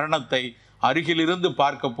தலைமுறையின் மரணத்தை அருகிலிருந்து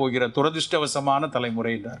பார்க்க போகிற துரதிருஷ்டவசமான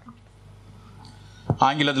தலைமுறை என்றார்.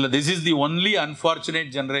 ஆங்கிலத்தில், this is the only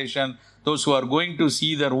unfortunate generation, those who are going to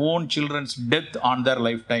see their own children's death on their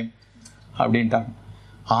lifetime அப்படின்ட்டாங்க.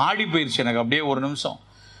 ஆடி போயிடுச்சு எனக்கு அப்படியே ஒரு நிமிஷம்.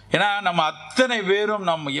 ஏன்னா நம்ம அத்தனை பேரும்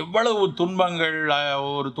நம்ம எவ்வளவு துன்பங்கள்,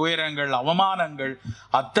 ஒரு துயரங்கள், அவமானங்கள்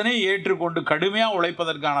அத்தனை ஏற்றுக்கொண்டு கடுமையாக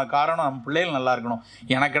உழைப்பதற்கான காரணம் நம்ம பிள்ளைகள் நல்லா இருக்கணும்,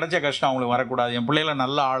 எனக்கு கிடைச்ச கஷ்டம் அவங்களுக்கு வரக்கூடாது, என் பிள்ளைகளை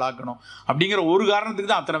நல்லா ஆளாக்கணும் அப்படிங்கிற ஒரு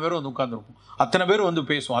காரணத்துக்கு தான் அத்தனை பேரும் உட்காந்துருப்போம், அத்தனை பேர்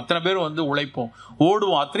பேசுவோம், அத்தனை பேர் உழைப்போம்,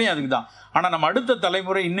 ஓடுவோம், அத்தனையும் அதுக்கு தான். ஆனால் நம்ம அடுத்த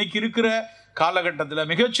தலைமுறை இன்னைக்கு இருக்கிற காலகட்டத்தில்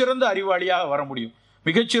மிகச்சிறந்த அறிவாளியாக வர முடியும்,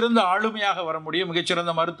 மிகச்சிறந்த ஆளுமையாக வர முடியும்,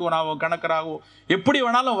 மிகச்சிறந்த மருத்துவனாகவோ கணக்கராகவோ எப்படி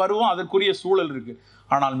வேணாலும் வருவோம், அதற்குரிய சூழல் இருக்குது.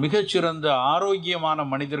 ஆனால் மிகச்சிறந்த ஆரோக்கியமான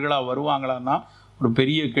மனிதர்களாக வருவாங்களான்னா ஒரு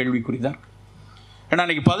பெரிய கேள்விக்குறிதான். ஏன்னா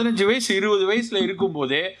இன்றைக்கி 15 வயசு 20 வயசில்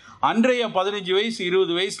இருக்கும்போதே அன்றைய 15 வயசு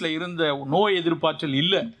 20 வயசில் இருந்த நோய் எதிர்ப்பாற்றல்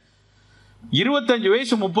இல்லை. 25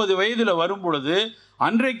 வயசு 30 வயதில் வரும் பொழுது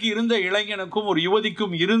அன்றைக்கு இருந்த இளைஞனுக்கும் ஒரு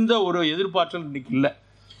யுவதிக்கும் இருந்த ஒரு எதிர்ப்பாற்றல் இன்னைக்கு இல்லை.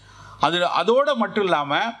 அதோடு மட்டும்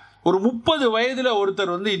இல்லாமல் ஒரு 30 வயதில்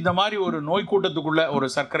ஒருத்தர் இந்த மாதிரி ஒரு நோய் கூட்டத்துக்குள்ளே ஒரு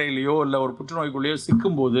சர்க்கரையிலையோ இல்லை ஒரு புற்றுநோய்க்குள்ளேயோ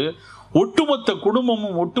சிக்கும்போது ஒட்டுமொத்த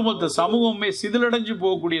குடும்பமும் ஒட்டுமொத்த சமூகமே சிதிலடைஞ்சு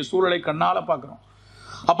போகக்கூடிய சூழலை கண்ணால் பார்க்குறோம்.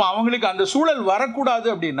 அப்போ அவங்களுக்கு அந்த சூழல் வரக்கூடாது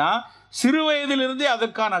அப்படின்னா சிறு வயதிலிருந்தே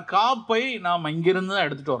அதற்கான காப்பை நாம் இங்கிருந்து தான்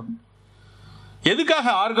எடுத்துகிட்டு வரணும். எதுக்காக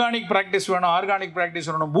ஆர்கானிக் ப்ராக்டிஸ் வேணும்? ஆர்கானிக்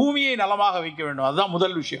ப்ராக்டிஸ் வேணும், பூமியை நலமாக வைக்க வேண்டும். அதுதான்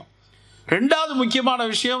முதல் விஷயம். ரெண்டாவது முக்கியமான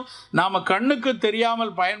விஷயம், நாம் கண்ணுக்கு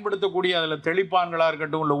தெரியாமல் பயன்படுத்தக்கூடிய அதில் தெளிப்பான்களாக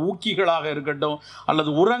இருக்கட்டும், இல்லை ஊக்கிகளாக இருக்கட்டும்,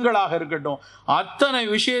 அல்லது உரங்களாக இருக்கட்டும், அத்தனை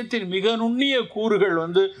விஷயத்தின் மிக நுண்ணிய கூறுகள்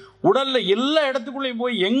வந்து உடலில் எல்லா இடத்துக்குள்ளேயும்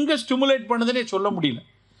போய் எங்கே ஸ்டிமுலேட் பண்ணுதுன்னே சொல்ல முடியல.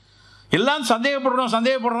 எல்லாம் சந்தேகப்படுறோம்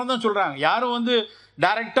தான் சொல்கிறாங்க. யாரும் வந்து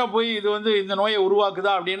டைரெக்டாக போய் இது வந்து இந்த நோயை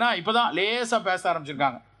உருவாக்குதா அப்படின்னா இப்போ தான் லேசாக பேச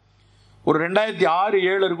ஆரம்பிச்சிருக்காங்க. ஒரு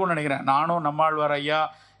 2006-07 இருக்கும்னு நினைக்கிறேன். நானும் நம்மாழ்வார் ஐயா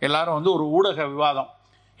எல்லாரும் வந்து ஒரு ஊடக விவாதம்,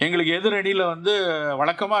 எங்களுக்கு எதிரணியில் வந்து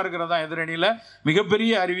வழக்கமாக இருக்கிறதா, எதிரணியில்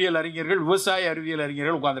மிகப்பெரிய அறிவியல் அறிஞர்கள், விவசாய அறிவியல்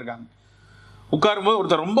அறிஞர்கள் உட்காந்துருக்காங்க. உட்காரும்போது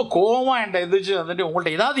ஒருத்தர் ரொம்ப கோவமாக என்கிட்ட எதிர்த்து வந்துட்டு,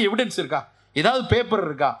 உங்கள்கிட்ட ஏதாவது எவிடன்ஸ் இருக்கா, ஏதாவது பேப்பர்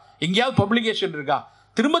இருக்கா, எங்கேயாவது பப்ளிகேஷன் இருக்கா,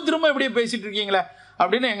 திரும்ப எப்படியே பேசிகிட்டு இருக்கீங்களே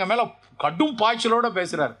அப்படின்னு எங்கள் மேலே கடும் பாய்ச்சலோடு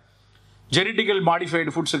பேசுகிறார். ஜெனட்டிக்கல்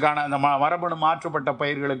மாடிஃபைடு ஃபுட்ஸுக்கான அந்த மரபணு மாற்றப்பட்ட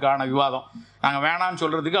பயிர்களுக்கான விவாதம் நாங்கள் வேணான்னு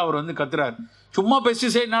சொல்கிறதுக்கு அவர் வந்து கத்துறாரு. சும்மா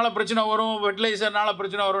பெஸ்டிசைட்னால பிரச்சனை வரும், ஃபெர்டிலைசர்னால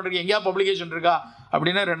பிரச்சனை வரும் இருக்கு, எங்கேயா பப்ளிகேஷன் இருக்கா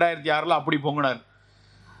அப்படின்னு 2006 அப்படி பொங்கினார்.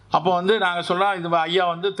 அப்போ வந்து நாங்கள் சொல்கிறோம், இது ஐயா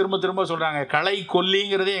வந்து திரும்ப சொல்கிறாங்க, களை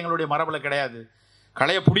கொல்லிங்கிறதே எங்களுடைய மரபில் கிடையாது,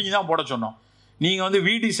 களையை பிடிங்கி தான் போட சொன்னோம், நீங்கள் வந்து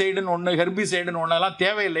வீடிசைடுன்னு ஒன்று, ஹெர்பிசைடுன்னு ஒன்றெல்லாம்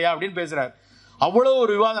தேவையில்லையா அப்படின்னு பேசுகிறார். அவ்வளோ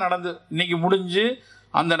ஒரு விவாதம் நடந்து இன்னைக்கு முடிஞ்சு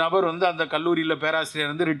அந்த நபர் வந்து அந்த கல்லூரியில் பேராசிரியர்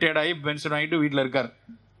வந்து ரிட்டையர்ட் ஆகி பென்ஷன் ஆகிட்டு வீட்டில் இருக்கார்.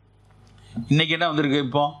 இன்றைக்கி என்ன வந்திருக்கு,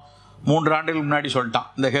 இப்போ 3 ஆண்டுகளுக்கு முன்னாடி சொல்லிட்டான்,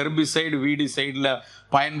 இந்த ஹெர்பிசைடு வீடிசைடில்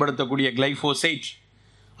பயன்படுத்தக்கூடிய கிளைஃபோசேட்,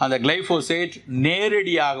 அந்த கிளைஃபோசேட்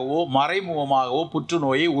நேரடியாகவோ மறைமுகமாகவோ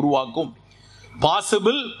புற்றுநோயை உருவாக்கும்.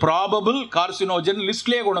 பாசிபிள், ப்ராபபிள், கார்சினோஜன்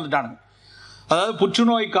லிஸ்ட்லேயே கொண்டு வந்துட்டானுங்க. அதாவது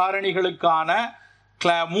புற்றுநோய் காரணிகளுக்கான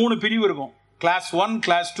 3 பிரிவு இருக்கும், கிளாஸ் 1,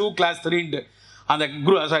 கிளாஸ் 2, கிளாஸ் 3. அந்த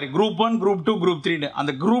குரூப் 1, குரூப் 2, குரூப் 3.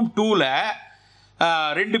 அந்த குரூப் 2ல்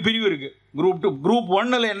 2 பிரிவு இருக்குது. குரூப்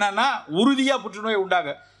 1ல் என்னன்னா உறுதியாக புற்றுநோய்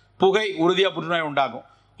உண்டாகும், புகை உறுதியாக புற்றுநோய் உண்டாகும்,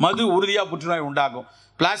 மது உறுதியாக புற்றுநோய் உண்டாகும்,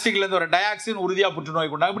 பிளாஸ்டிக்லேருந்து ஒரு டயாக்சின் உறுதியாக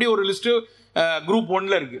புற்றுநோய் உண்டாகும். இப்படி ஒரு லிஸ்ட்டு குரூப்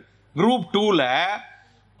 1ல் இருக்குது. குரூப் 2ல்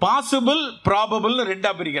பாசிபிள், ப்ராபபிள்னு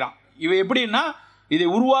 2ஆக பிரிக்கிறான். இவை எப்படின்னா இதை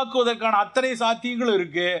உருவாக்குவதற்கான அத்தனை சாத்தியங்களும்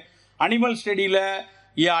இருக்குது. அனிமல் ஸ்டடியில்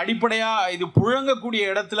அடிப்படையாக இது புழங்கக்கூடிய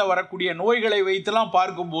இடத்துல வரக்கூடிய நோய்களை வைத்தெல்லாம்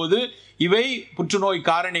பார்க்கும்போது இவை புற்றுநோய்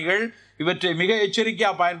காரணிகள், இவற்றை மிக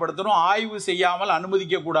எச்சரிக்கையாக பயன்படுத்தணும், ஆய்வு செய்யாமல்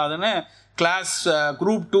அனுமதிக்கக்கூடாதுன்னு கிளாஸ்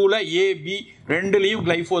குரூப் 2ல் AB 2லையும்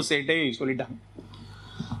கிளைஃபோசேட்டை சொல்லிட்டாங்க.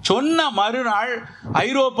 சொன்ன மறுநாள்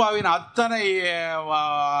ஐரோப்பாவின் அத்தனை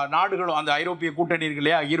நாடுகளும், அந்த ஐரோப்பிய கூட்டணி இருக்கு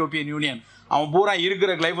இல்லையா, யூரோப்பியன் யூனியன், அவன் பூரா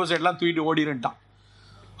இருக்கிற கிளைஃபோசேட்லாம் தூக்கிட்டு ஓடிருட்டான்.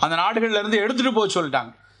 அந்த நாடுகள்லேருந்து எடுத்துகிட்டு போக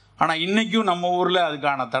சொல்லிட்டாங்க. ஆனால் இன்றைக்கும் நம்ம ஊரில்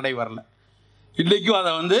அதுக்கான தடை வரல. இன்றைக்கும்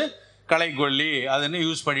அதை வந்து களைக்கொல்லி அதுன்னு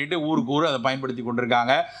யூஸ் பண்ணிவிட்டு ஊருக்கு ஊர் அதை பயன்படுத்தி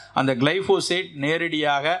கொண்டிருக்காங்க. அந்த கிளைஃபோசேட்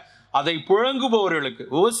நேரடியாக அதை புழங்குபவர்களுக்கு,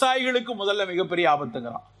 விவசாயிகளுக்கு முதல்ல மிகப்பெரிய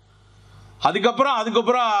ஆபத்துங்கிறான். அதுக்கப்புறம்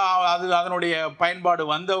அது அதனுடைய பயன்பாடு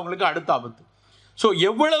வந்தவங்களுக்கு அடுத்த ஆபத்து. ஸோ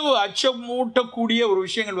எவ்வளவு அச்சமூட்டக்கூடிய ஒரு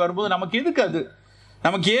விஷயங்கள் வரும்போது நமக்கு எதுக்கு அது,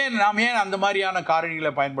 நாம் ஏன் அந்த மாதிரியான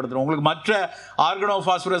காரணிகளை பயன்படுத்துகிறோம்? உங்களுக்கு மற்ற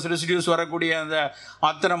ஆர்கனோபாஸ்பரஸ் ரெசிடியூஸ் வரக்கூடிய அந்த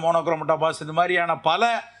அத்தனை மோனோக்ரோமட்டோபாஸ் இது மாதிரியான பல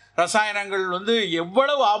ரசாயனங்கள் வந்து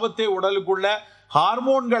எவ்வளவு ஆபத்தை உடலுக்குள்ள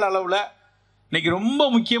ஹார்மோன்கள் அளவில். இன்னைக்கு ரொம்ப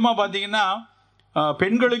முக்கியமாக பார்த்தீங்கன்னா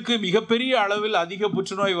பெண்களுக்கு மிகப்பெரிய அளவில் அதிக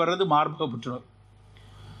புற்றுநோய் வர்றது மார்பக புற்றுநோய்.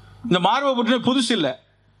 இந்த மார்பக புற்றுநோய் புதுசு இல்லை.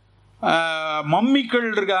 மம்மிக்கள்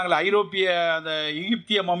இருக்காங்களே, ஐரோப்பிய அந்த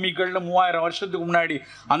எகிப்திய மம்மிக்கள்னு 3000 வருஷத்துக்கு முன்னாடி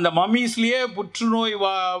அந்த மம்மிஸ்லேயே புற்றுநோய்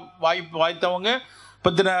வாய்த்தவங்க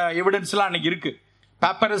பற்றின எவிடன்ஸ்லாம் அன்றைக்கி இருக்குது.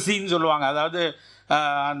 பேப்பரசின்னு சொல்லுவாங்க. அதாவது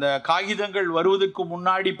அந்த காகிதங்கள் வருவதற்கு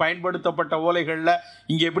முன்னாடி பயன்படுத்தப்பட்ட ஓலைகளில்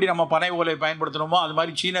இங்கே எப்படி நம்ம பனை ஓலை பயன்படுத்தணுமோ அது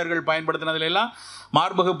மாதிரி சீனர்கள் பயன்படுத்தினதுலாம்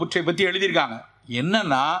மார்பக புற்றை பற்றி எழுதியிருக்காங்க.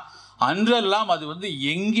 என்னன்னா அன்றெல்லாம் அது வந்து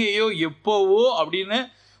எங்கேயோ எப்போவோ அப்படின்னு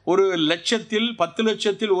ஒரு லட்சத்தில் 10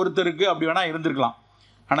 லட்சத்தில் ஒருத்தருக்கு அப்படி வேணால் இருந்திருக்கலாம்.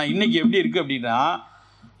 ஆனால் இன்றைக்கி எப்படி இருக்குது அப்படின்னா,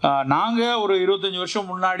 நாங்கள் ஒரு 25 வருஷம்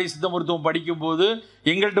முன்னாடி சித்த மருத்துவம் படிக்கும்போது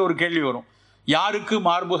எங்கள்கிட்ட ஒரு கேள்வி வரும், யாருக்கு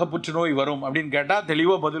மார்பக புற்றுநோய் வரும் அப்படின்னு கேட்டால்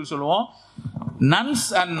தெளிவாக பதில் சொல்லுவோம், நன்ஸ்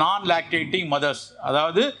அண்ட் நான் லாக்டேட்டிங் மதர்ஸ்,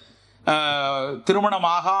 அதாவது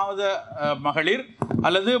திருமணமாகாத மகளிர்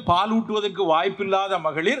அல்லது பாலூட்டுவதற்கு வாய்ப்பில்லாத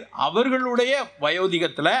மகளிர், அவர்களுடைய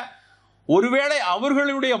வயோதிகத்தில் ஒருவேளை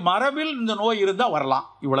அவர்களுடைய மரபில் இந்த நோய் இருந்தால் வரலாம்.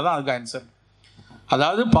 இவ்வளோதான் அதுக்கு ஆன்சர்.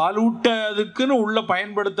 அதாவது பாலூட்டதுக்குன்னு உள்ள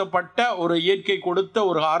பயன்படுத்தப்பட்ட ஒரு இயற்கை கொடுத்த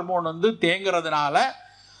ஒரு ஹார்மோன் வந்து தேங்கிறதுனால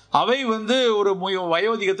அவை வந்து ஒரு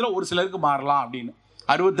வயோதிகத்தில் ஒரு சிலருக்கு மாறலாம் அப்படின்னு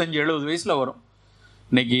 65-70 வயசில் வரும்.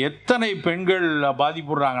 இன்னைக்கு எத்தனை பெண்கள்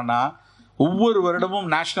பாதிப்புடுறாங்கன்னா, ஒவ்வொரு வருடமும்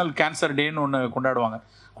நேஷ்னல் கேன்சர் டேன்னு ஒன்று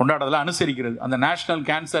கொண்டாடுறதுல அனுசரிக்கிறது. அந்த நேஷ்னல்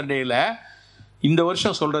கேன்சர் டேயில் இந்த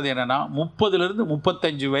வருஷம் சொல்கிறது என்னென்னா, 30லேருந்து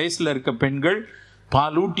 35 வயசில் இருக்க பெண்கள்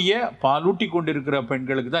பாலூட்டி கொண்டிருக்கிற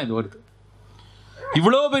பெண்களுக்கு தான் இது வருது.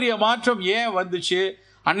 இவ்வளோ பெரிய மாற்றம் ஏன் வந்துச்சு,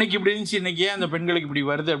 அன்னைக்கு இப்படி இருந்துச்சு, இன்றைக்கி ஏன் அந்த பெண்களுக்கு இப்படி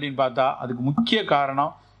வருது அப்படின்னு பார்த்தா அதுக்கு முக்கிய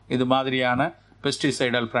காரணம் இது மாதிரியான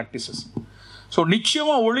பெஸ்டிசைடல் ப்ராக்டிசஸ். ஸோ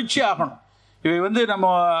நிச்சயமாக ஒழிச்சே ஆகணும். இவை வந்து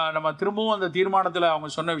நம்ம திரும்பவும் அந்த தீர்மானத்தில் அவங்க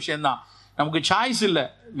சொன்ன விஷயந்தான். நமக்கு சாய்ஸ் இல்லை,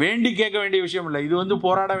 வேண்டி கேட்க வேண்டிய விஷயம் இல்லை, இது வந்து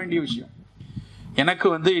போராட வேண்டிய விஷயம். எனக்கு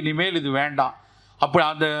வந்து இனிமேல் இது வேண்டாம். அப்போ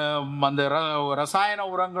அந்த ரசாயன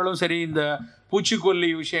உரங்களும் சரி, இந்த பூச்சிக்கொல்லி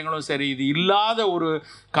விஷயங்களும் சரி, இது இல்லாத ஒரு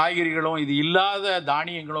காய்கறிகளும், இது இல்லாத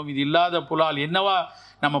தானியங்களும், இது இல்லாத புலால், என்னவா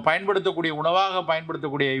நம்ம பயன்படுத்தக்கூடிய உணவாக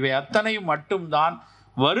பயன்படுத்தக்கூடிய இவை அத்தனையும் மட்டும்தான்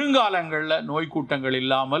வருங்காலங்களில் நோய் கூட்டங்கள்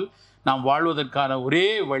இல்லாமல் நாம் வாழ்வதற்கான ஒரே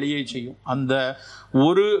வழியை செய்யும். அந்த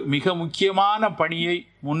ஒரு மிக முக்கியமான பணியை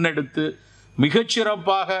முன்னெடுத்து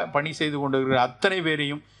மிகச்சிறப்பாக பணி செய்து கொண்டிருக்கிற அத்தனை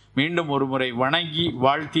பேரையும் மீண்டும் ஒரு முறை வணங்கி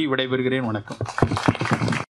வாழ்த்தி விடைபெறுகிறேன். வணக்கம்.